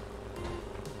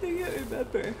 I can't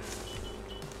remember.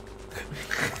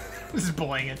 This is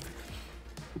bullying it.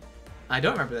 I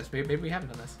don't remember this. Maybe we haven't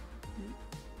done this.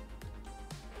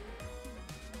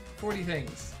 40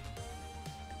 things.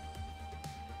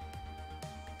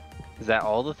 Is that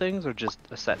all the things or just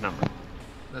a set number?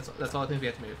 That's all the things we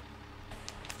have to move.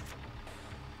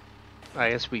 I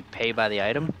guess we pay by the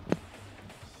item.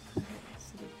 So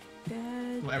the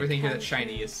bed, Well, everything the here that's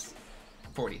shiny couches. is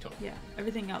 40 total. Yeah,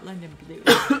 everything outlined in blue.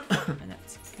 And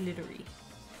that's glittery.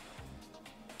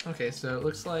 Okay, so it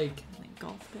looks like And then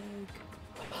golf bag.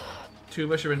 2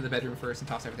 of us should run to the bedroom first and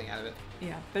toss everything out of it.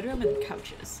 Yeah, bedroom and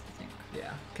couches, I think.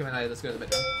 Yeah. Kim and I, let's go to the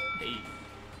bedroom. Hey.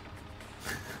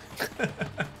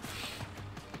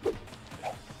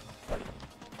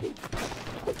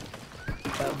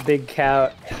 A big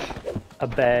couch, a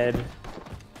bed,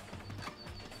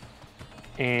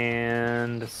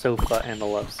 and a sofa and a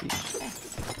love seat.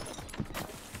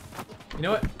 You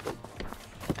know what?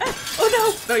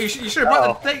 Oh No, you should have brought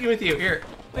Uh-oh. the thing with you. Here.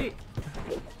 no! Wait.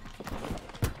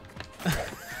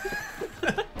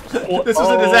 This was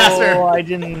a disaster. Oh, I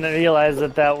didn't realize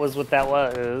that was what that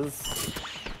was.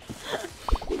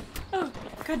 Oh,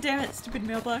 god damn it, stupid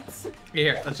mailbox.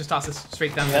 Here, let's just toss this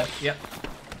straight down. Yep. Yep.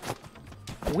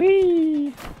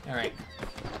 Whee! All right.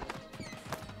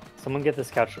 Someone get this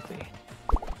couch with me.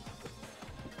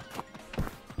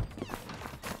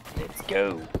 Let's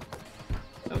go.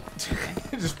 Oh,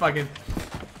 just fucking.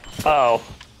 Uh-oh.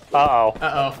 Uh-oh.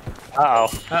 Uh-oh. Uh-oh.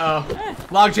 Uh-oh.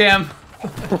 Log jam.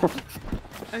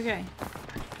 Okay.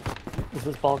 Is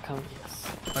this ball coming? Yes.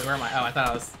 Wait, where am I? Oh, I thought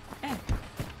I was. Eh.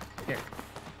 Here.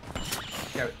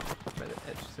 Grab it by the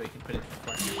edge so you can put it in the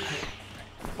corner.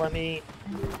 Let me...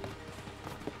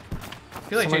 I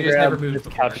feel like Someone Jay just never grab moved this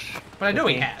before. couch But I know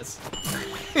with he me. has.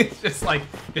 It's just like,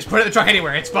 just put it in the truck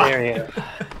anywhere. It's fine. There you go.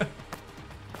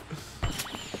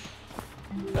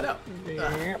 But no.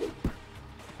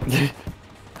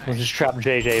 We'll just trap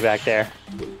JJ back there.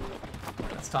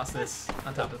 Let's toss this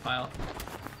on top of the pile.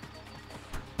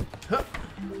 Huh.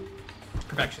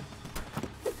 Perfection.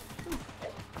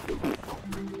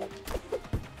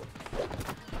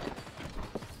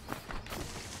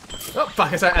 Oh,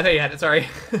 fuck. I thought you had it. Sorry.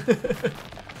 Sorry. Do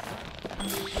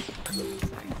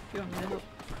you want me to help?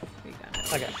 Here you go.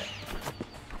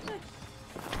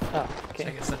 Oh, So okay.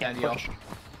 I can set down Can't y'all. push.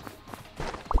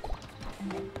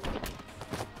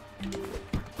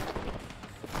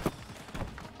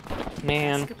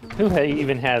 Man, who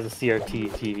even has a CRT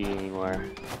TV anymore?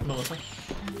 Melissa.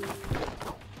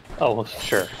 Oh, well,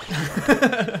 sure.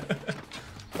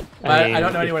 I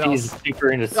don't know if anyone he's else.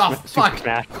 super into Oh, Super fuck.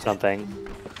 Smash or something.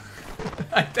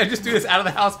 I just do this out of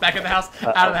the house, back in the house,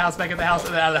 out of the house, back in the house,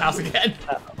 and then out of the house again.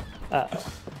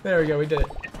 There we go, we did it.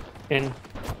 And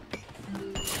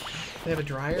They have a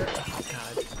dryer? Oh,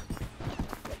 God.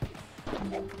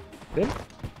 good.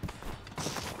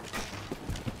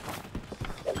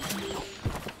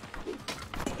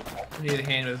 I need a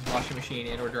hand with his washing machine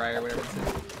and or dryer, whatever it is.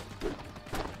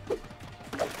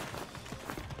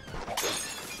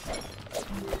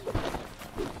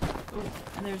 Oh,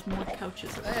 and there's more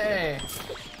couches over there. Hey!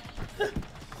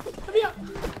 Let me up!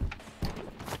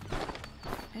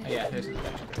 Oh, yeah, there's the It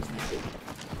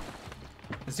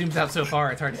zooms out so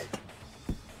far, it's hard to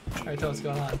tell what's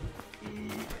going on.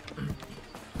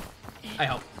 I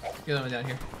help. The other one down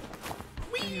here.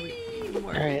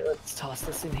 More. All right, let's toss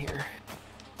this in here.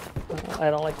 I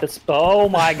don't like this. Oh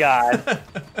my god,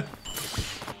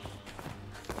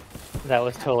 that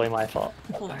was totally my fault.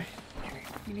 Hold on.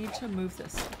 You need to move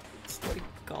this stupid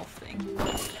golf thing.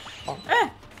 Oh.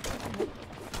 Ah!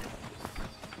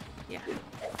 Yeah.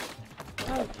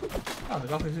 Oh, Oh, the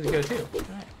golf is really good too.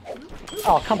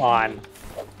 Oh, come on.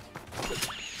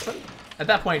 At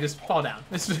that point, just fall down.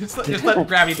 Just let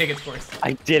gravity take its course.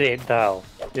 I did it though.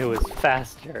 It was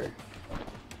faster.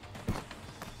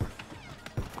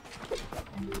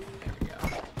 There we go.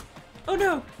 oh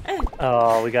no! Eh.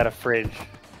 Oh, we got a fridge.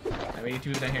 Alright, we need to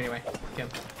move down here anyway. Kim,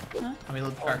 Huh? let me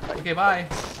load the car. Okay, bye.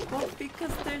 Well,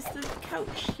 because there's the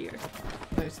couch here.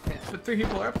 But 3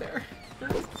 people are up there. There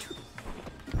was 2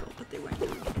 people, but they weren't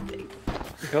doing anything.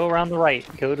 Go around the right.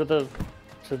 Go to the.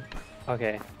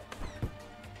 Okay.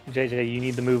 JJ, you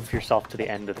need to move yourself to the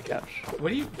end of the couch.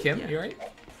 What are you, Kim? Yeah. You alright?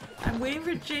 I'm waiting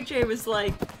for JJ was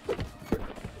like,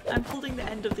 I'm holding the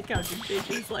end of the couch, and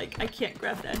JJ's like, I can't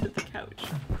grab the end of the couch.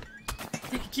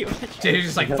 Thank you. JJ's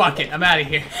just like, fuck it, I'm out of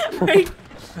here. Right?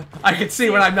 I can see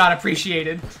when I'm not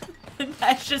appreciated. And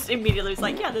Ash just immediately was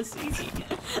like, yeah, this is easy.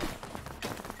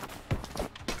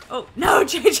 Oh, no,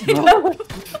 JJ, no!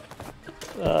 Oops.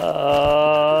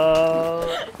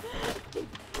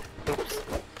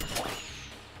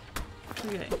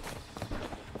 Okay.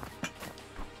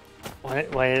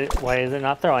 Why is it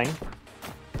not throwing?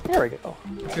 There we go.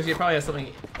 Because you probably have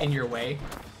something in your way.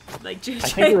 Like, JJ. I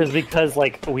think it was because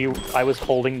like I was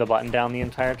holding the button down the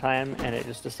entire time and it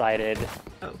just decided.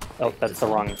 Oh, Oh, that's the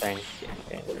wrong thing. Yeah.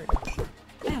 Okay, there we go.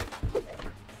 Yeah.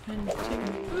 1, 2,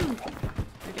 ooh.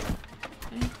 Okay.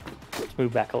 Let's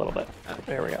move back a little bit.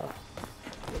 There we go.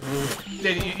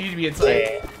 You need to be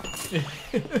inside. Yeah.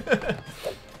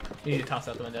 You need to toss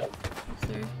out the window. Is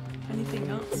there anything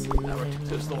else? We're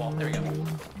close to the wall. There we go.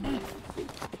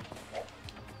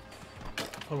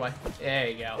 Hold on. There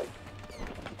you go.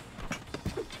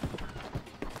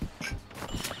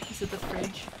 Is it the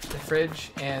fridge? The fridge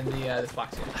and the this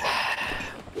box here.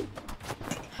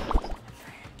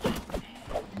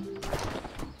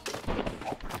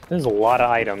 There's a lot of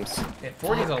items. Yeah,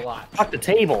 40 is a lot. Fuck the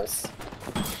tables.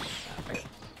 Okay.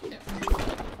 Yeah.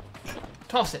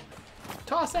 Toss it.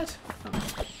 Toss it.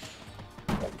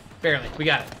 Barely. We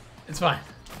got it. It's fine.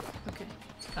 Okay.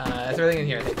 That's everything in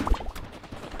here, I think.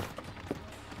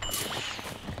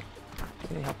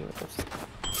 Can you help me with this?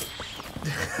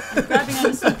 I'm grabbing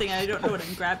onto something and I don't know what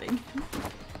I'm grabbing.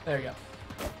 There we go.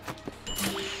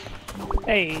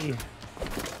 Hey.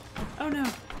 Oh no.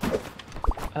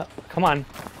 Come on.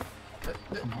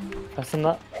 That's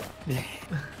enough.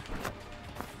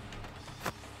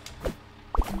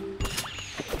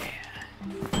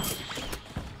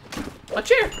 A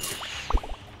chair!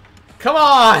 Come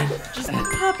on! Just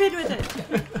pop in with it.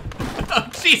 Oh,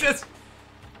 Jesus!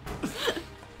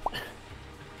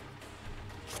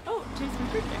 Oh, today's my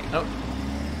birthday. Oh.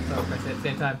 Oh, that's it.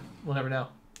 Same time. We'll never know.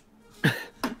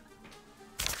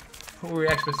 What were we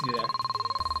actually supposed to do there?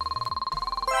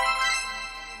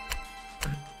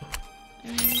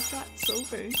 And you got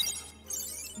sober.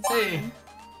 Hey!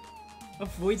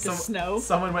 Avoid the snow.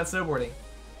 Someone went snowboarding.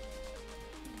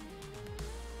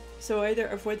 So either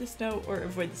avoid the snow or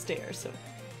avoid the stairs. So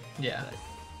Yeah.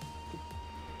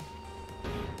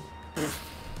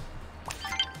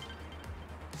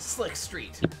 Slick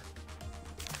Street.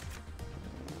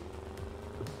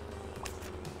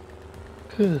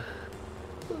 See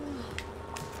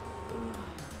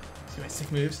my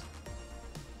sick moves?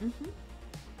 Mm-hmm.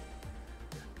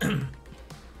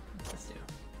 Let's do.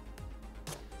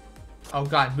 Oh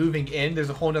god, moving in? There's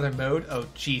a whole nother mode? Oh,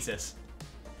 Jesus.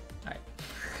 Alright.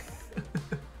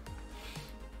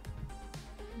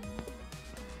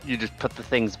 You just put the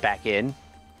things back in.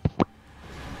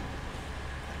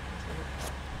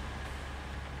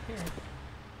 Here.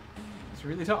 It's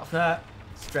really tough. That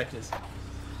stretches.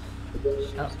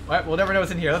 Oh, alright, we'll never know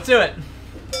what's in here. Let's do it.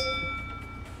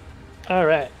 All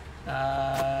right.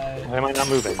 Someone Why am I not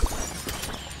moving?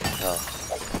 Oh.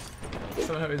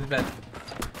 help me with the bed.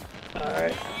 All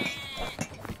right.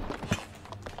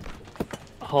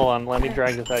 Hold on. Let me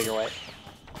drag this out of your way.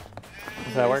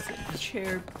 Does that work?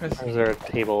 Chair. Or is there a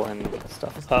table and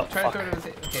stuff? Oh, Try to throw it over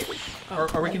the table.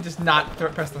 Okay. Or we can just not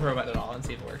press the throw button at all and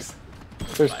see if it works.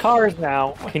 There's cars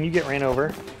now. Can you get ran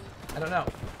over? I don't know.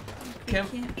 Kim,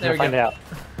 can't. there we Find go. out.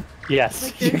 Yes,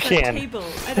 Like you there's a can. table.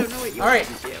 I don't know what you All right.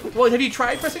 want to do. Well, have you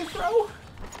tried pressing throw?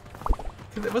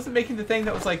 Because it wasn't making the thing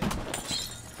that was like,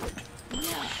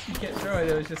 Yeah. you can't throw it.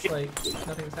 It was just like,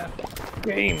 nothing was happening.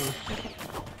 Game.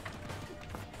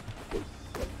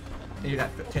 You'd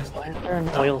have to chance. Why is there an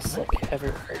oil slick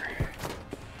everywhere?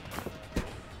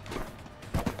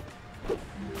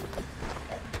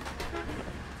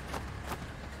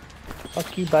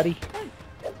 Fuck you, buddy.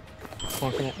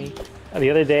 Honking at me. The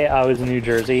other day I was in New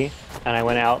Jersey and I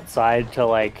went outside to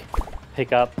like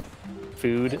pick up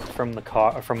food from the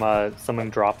car from someone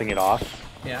dropping it off.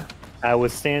 Yeah. I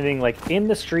was standing like in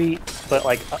the street, but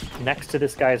like next to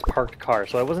this guy's parked car,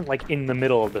 so I wasn't like in the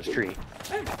middle of the street.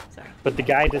 Oh, sorry. But the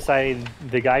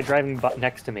guy driving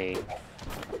next to me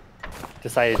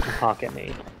decided to honk at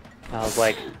me. And I was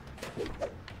like,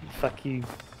 fuck you,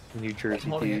 New Jersey I'm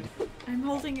holding dude. it. I'm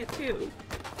holding it too.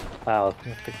 Wow, I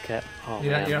have to get. Oh,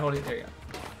 You're man. not holding it. There you go.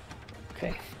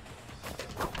 Okay.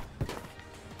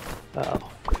 Uh-oh.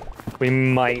 We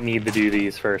might need to do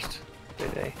these first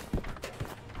today.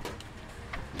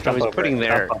 I was putting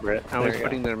there. Jump over it. I was There you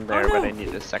putting go. them there, Oh, no. but I need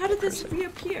a second How did this person.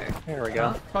 reappear? There we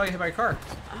go. Probably hit by a car.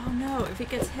 Oh no, if it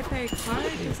gets hit by a car, it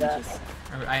doesn't that? just...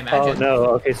 I Oh imagine. no,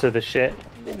 okay, so the shit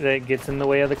that gets in the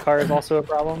way of the car is also a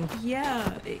problem?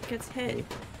 Yeah, it gets hit.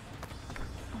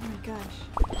 Oh my gosh.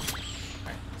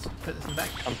 Alright, let's put this in the back.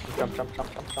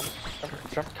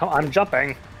 Jump. Come on, I'm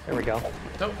jumping. There we go.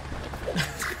 Don't.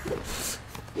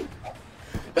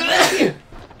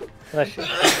 Bless you.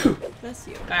 Bless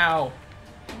you. Ow.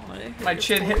 Oh, it hurt My your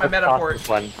chin hit foot. my Toss this metaport.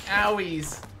 one.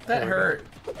 Owies. That There we go. hurt.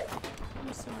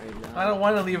 I'm sorry, love. I don't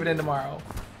want to leave it in tomorrow.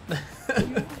 You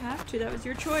don't have to, that was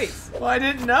your choice. Well, I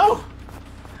didn't know.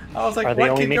 I was like, Are they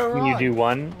what only can go making wrong? you do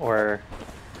one or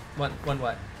One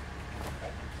what?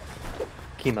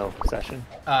 chemo session?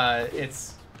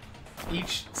 It's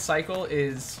each cycle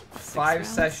is 5 rounds?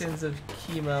 sessions of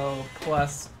chemo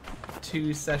plus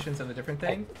 2 sessions of a different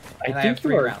thing, and I think have you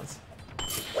 3 are- rounds.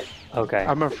 Okay.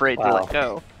 I'm afraid to Wow. let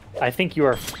go. I think you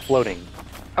are floating.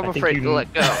 I'm I think afraid you- to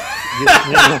let go.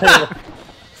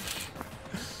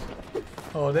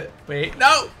 Hold it. Wait.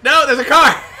 No! No! There's a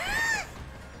car!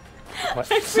 I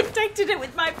protected it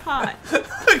with my pot. Go!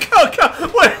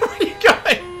 Where are you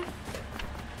going?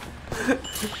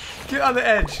 Get on the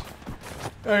edge.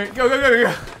 Alright, go.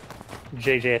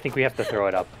 JJ, I think we have to throw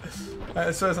it up.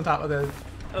 Let's throw this on top of the...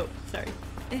 Oh, sorry.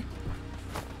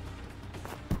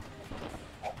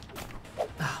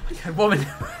 Oh my god, woman.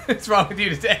 What's wrong with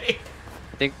you today?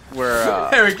 I think we're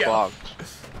There we go. clogged.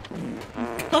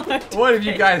 God. What have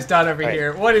you guys done over Right.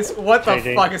 here? What the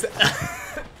JJ. fuck is...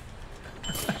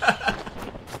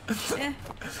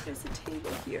 There's a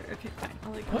table here. Okay, fine.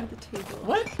 I'll like go to the table.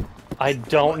 What? I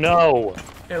don't know.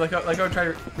 Here, let go and try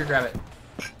to re-grab it.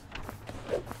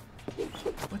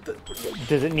 What the...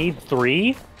 Does it need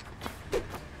 3?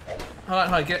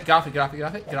 Hold on, get off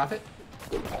it.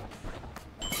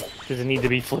 Does it need to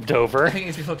be flipped I over? think it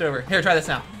needs to be flipped over. Here, try this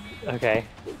now. Okay.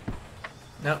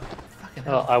 No. Fucking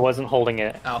Oh, hell. I wasn't holding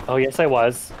it. Oh. Oh, yes, I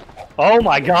was. Oh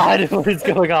my god, what is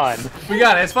going on? We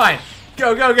got it, it's fine.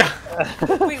 Go.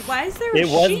 Wait, why is there a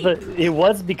sheep? It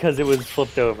was because it was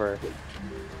flipped over.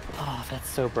 Oh, that's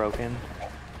so broken.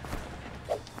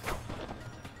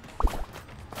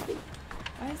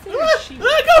 Why is there a sheep? Go.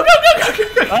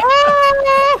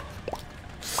 Ah!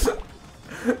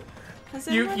 Has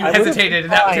You anyone- I would've hesitated,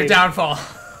 and that was your tried. downfall.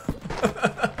 Has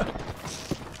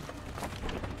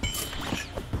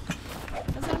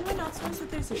anyone else noticed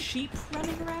that there's a sheep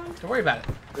running around? Don't worry about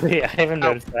it. Yeah, I haven't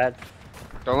noticed that.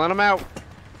 Don't let them out.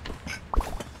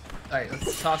 Alright,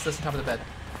 let's toss this on top of the bed.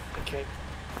 Okay.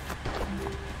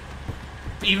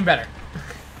 Even better.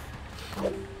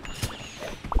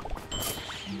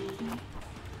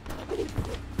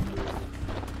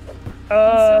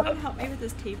 Can someone help me with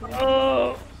this table?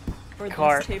 Oh. Or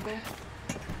car. this table?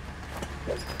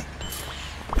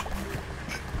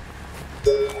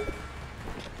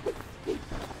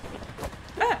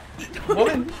 Ah!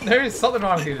 Woman, there is something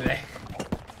wrong with you today.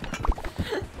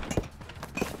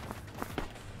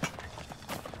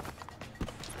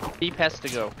 Deep has to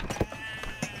go.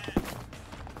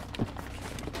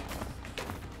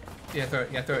 You gotta throw it,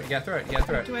 you gotta throw it, you gotta throw it, you gotta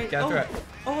throw it, Do I? you gotta throw it.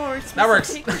 Oh, we're supposed That works.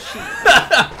 to take the sheep.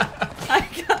 I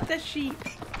got the sheep.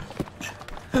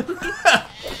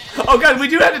 Oh god, we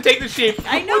do have to take the sheep.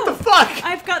 I know. What the fuck?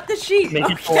 I've got the sheep. Make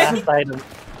it the Okay. last item.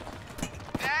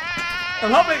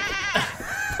 I'm helping.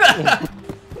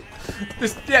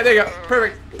 Yeah, there you go.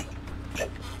 Perfect.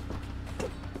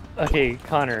 Okay,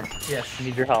 Connor, Yes. I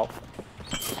need your help.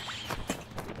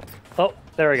 Oh,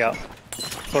 there we go.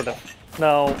 Sort of.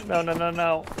 No, no, no, no,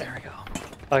 no. There we go.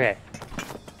 Okay.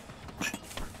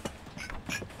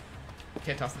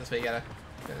 Can't toss it this way, you gotta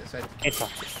go this way. Can't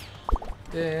touch this.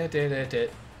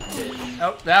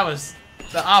 Oh, that was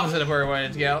the opposite of where we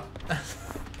wanted to go. God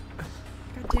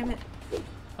damn it.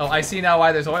 Oh, I see now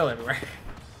why there's oil everywhere.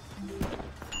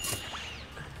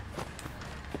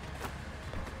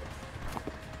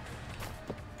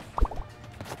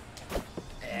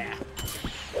 Yeah.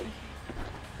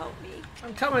 Help me.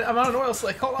 I'm coming. I'm on an oil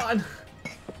slick. Hold on.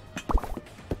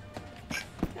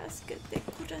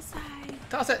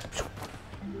 Toss it.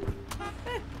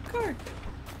 Car.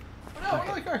 No,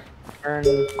 another car. Turn.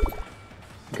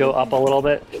 Go up a little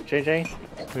bit, JJ.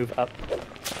 Move up.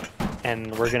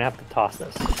 And we're gonna have to toss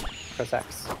this. Press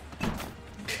X.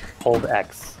 Hold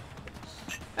X.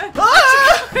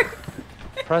 Ah!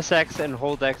 Press X and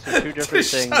hold X are two different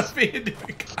Just things. shove me into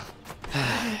a car.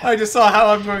 I just saw how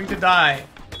I'm going to die.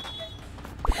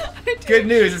 Good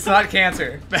news, it's not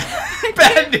cancer.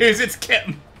 Bad news, it's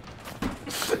Kim.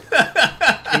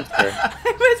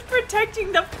 I was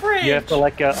protecting the fridge. You have to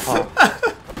let go.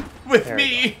 Oh, With There we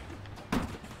me.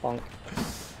 bonk.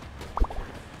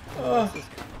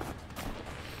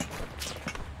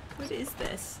 What is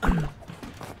this? I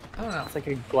don't know. It's like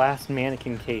a glass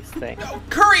mannequin case thing. No,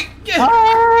 curry! Get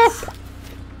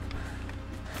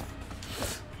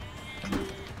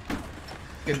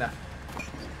Good enough.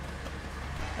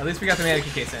 At least we got the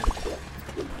mannequin case in.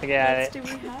 I got What it. do we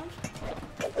have?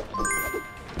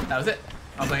 That was it.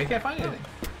 I was like, I can't find anything.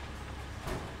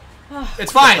 Oh,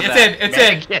 It's fine. It's in. It's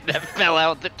in. Mannequin that fell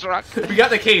out the truck. We got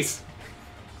the case.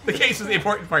 The case was the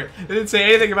important part. They didn't say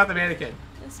anything about the mannequin.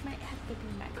 this might have to be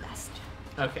my last.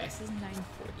 Okay. This is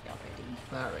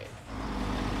 9:40 already.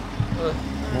 All right.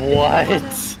 What?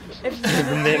 If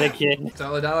The mannequin.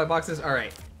 So the dollar boxes. All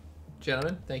right,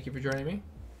 gentlemen. Thank you for joining me.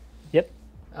 Yep.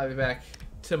 I'll be back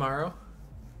tomorrow.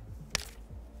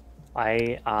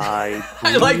 I I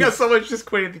like how someone's just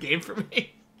quitting the game for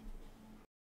me.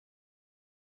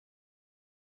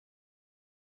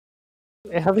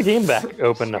 have the game back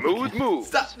open up. Smooth moves.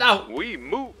 Stop now. We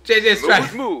move. JJ's Smooth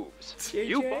trying. moves.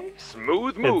 You JJ?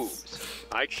 smooth moves.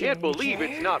 I can't believe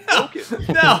it's not No. broken.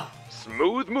 No.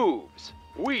 Smooth moves.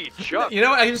 We chuck. You know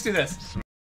what? I can just do this. Smooth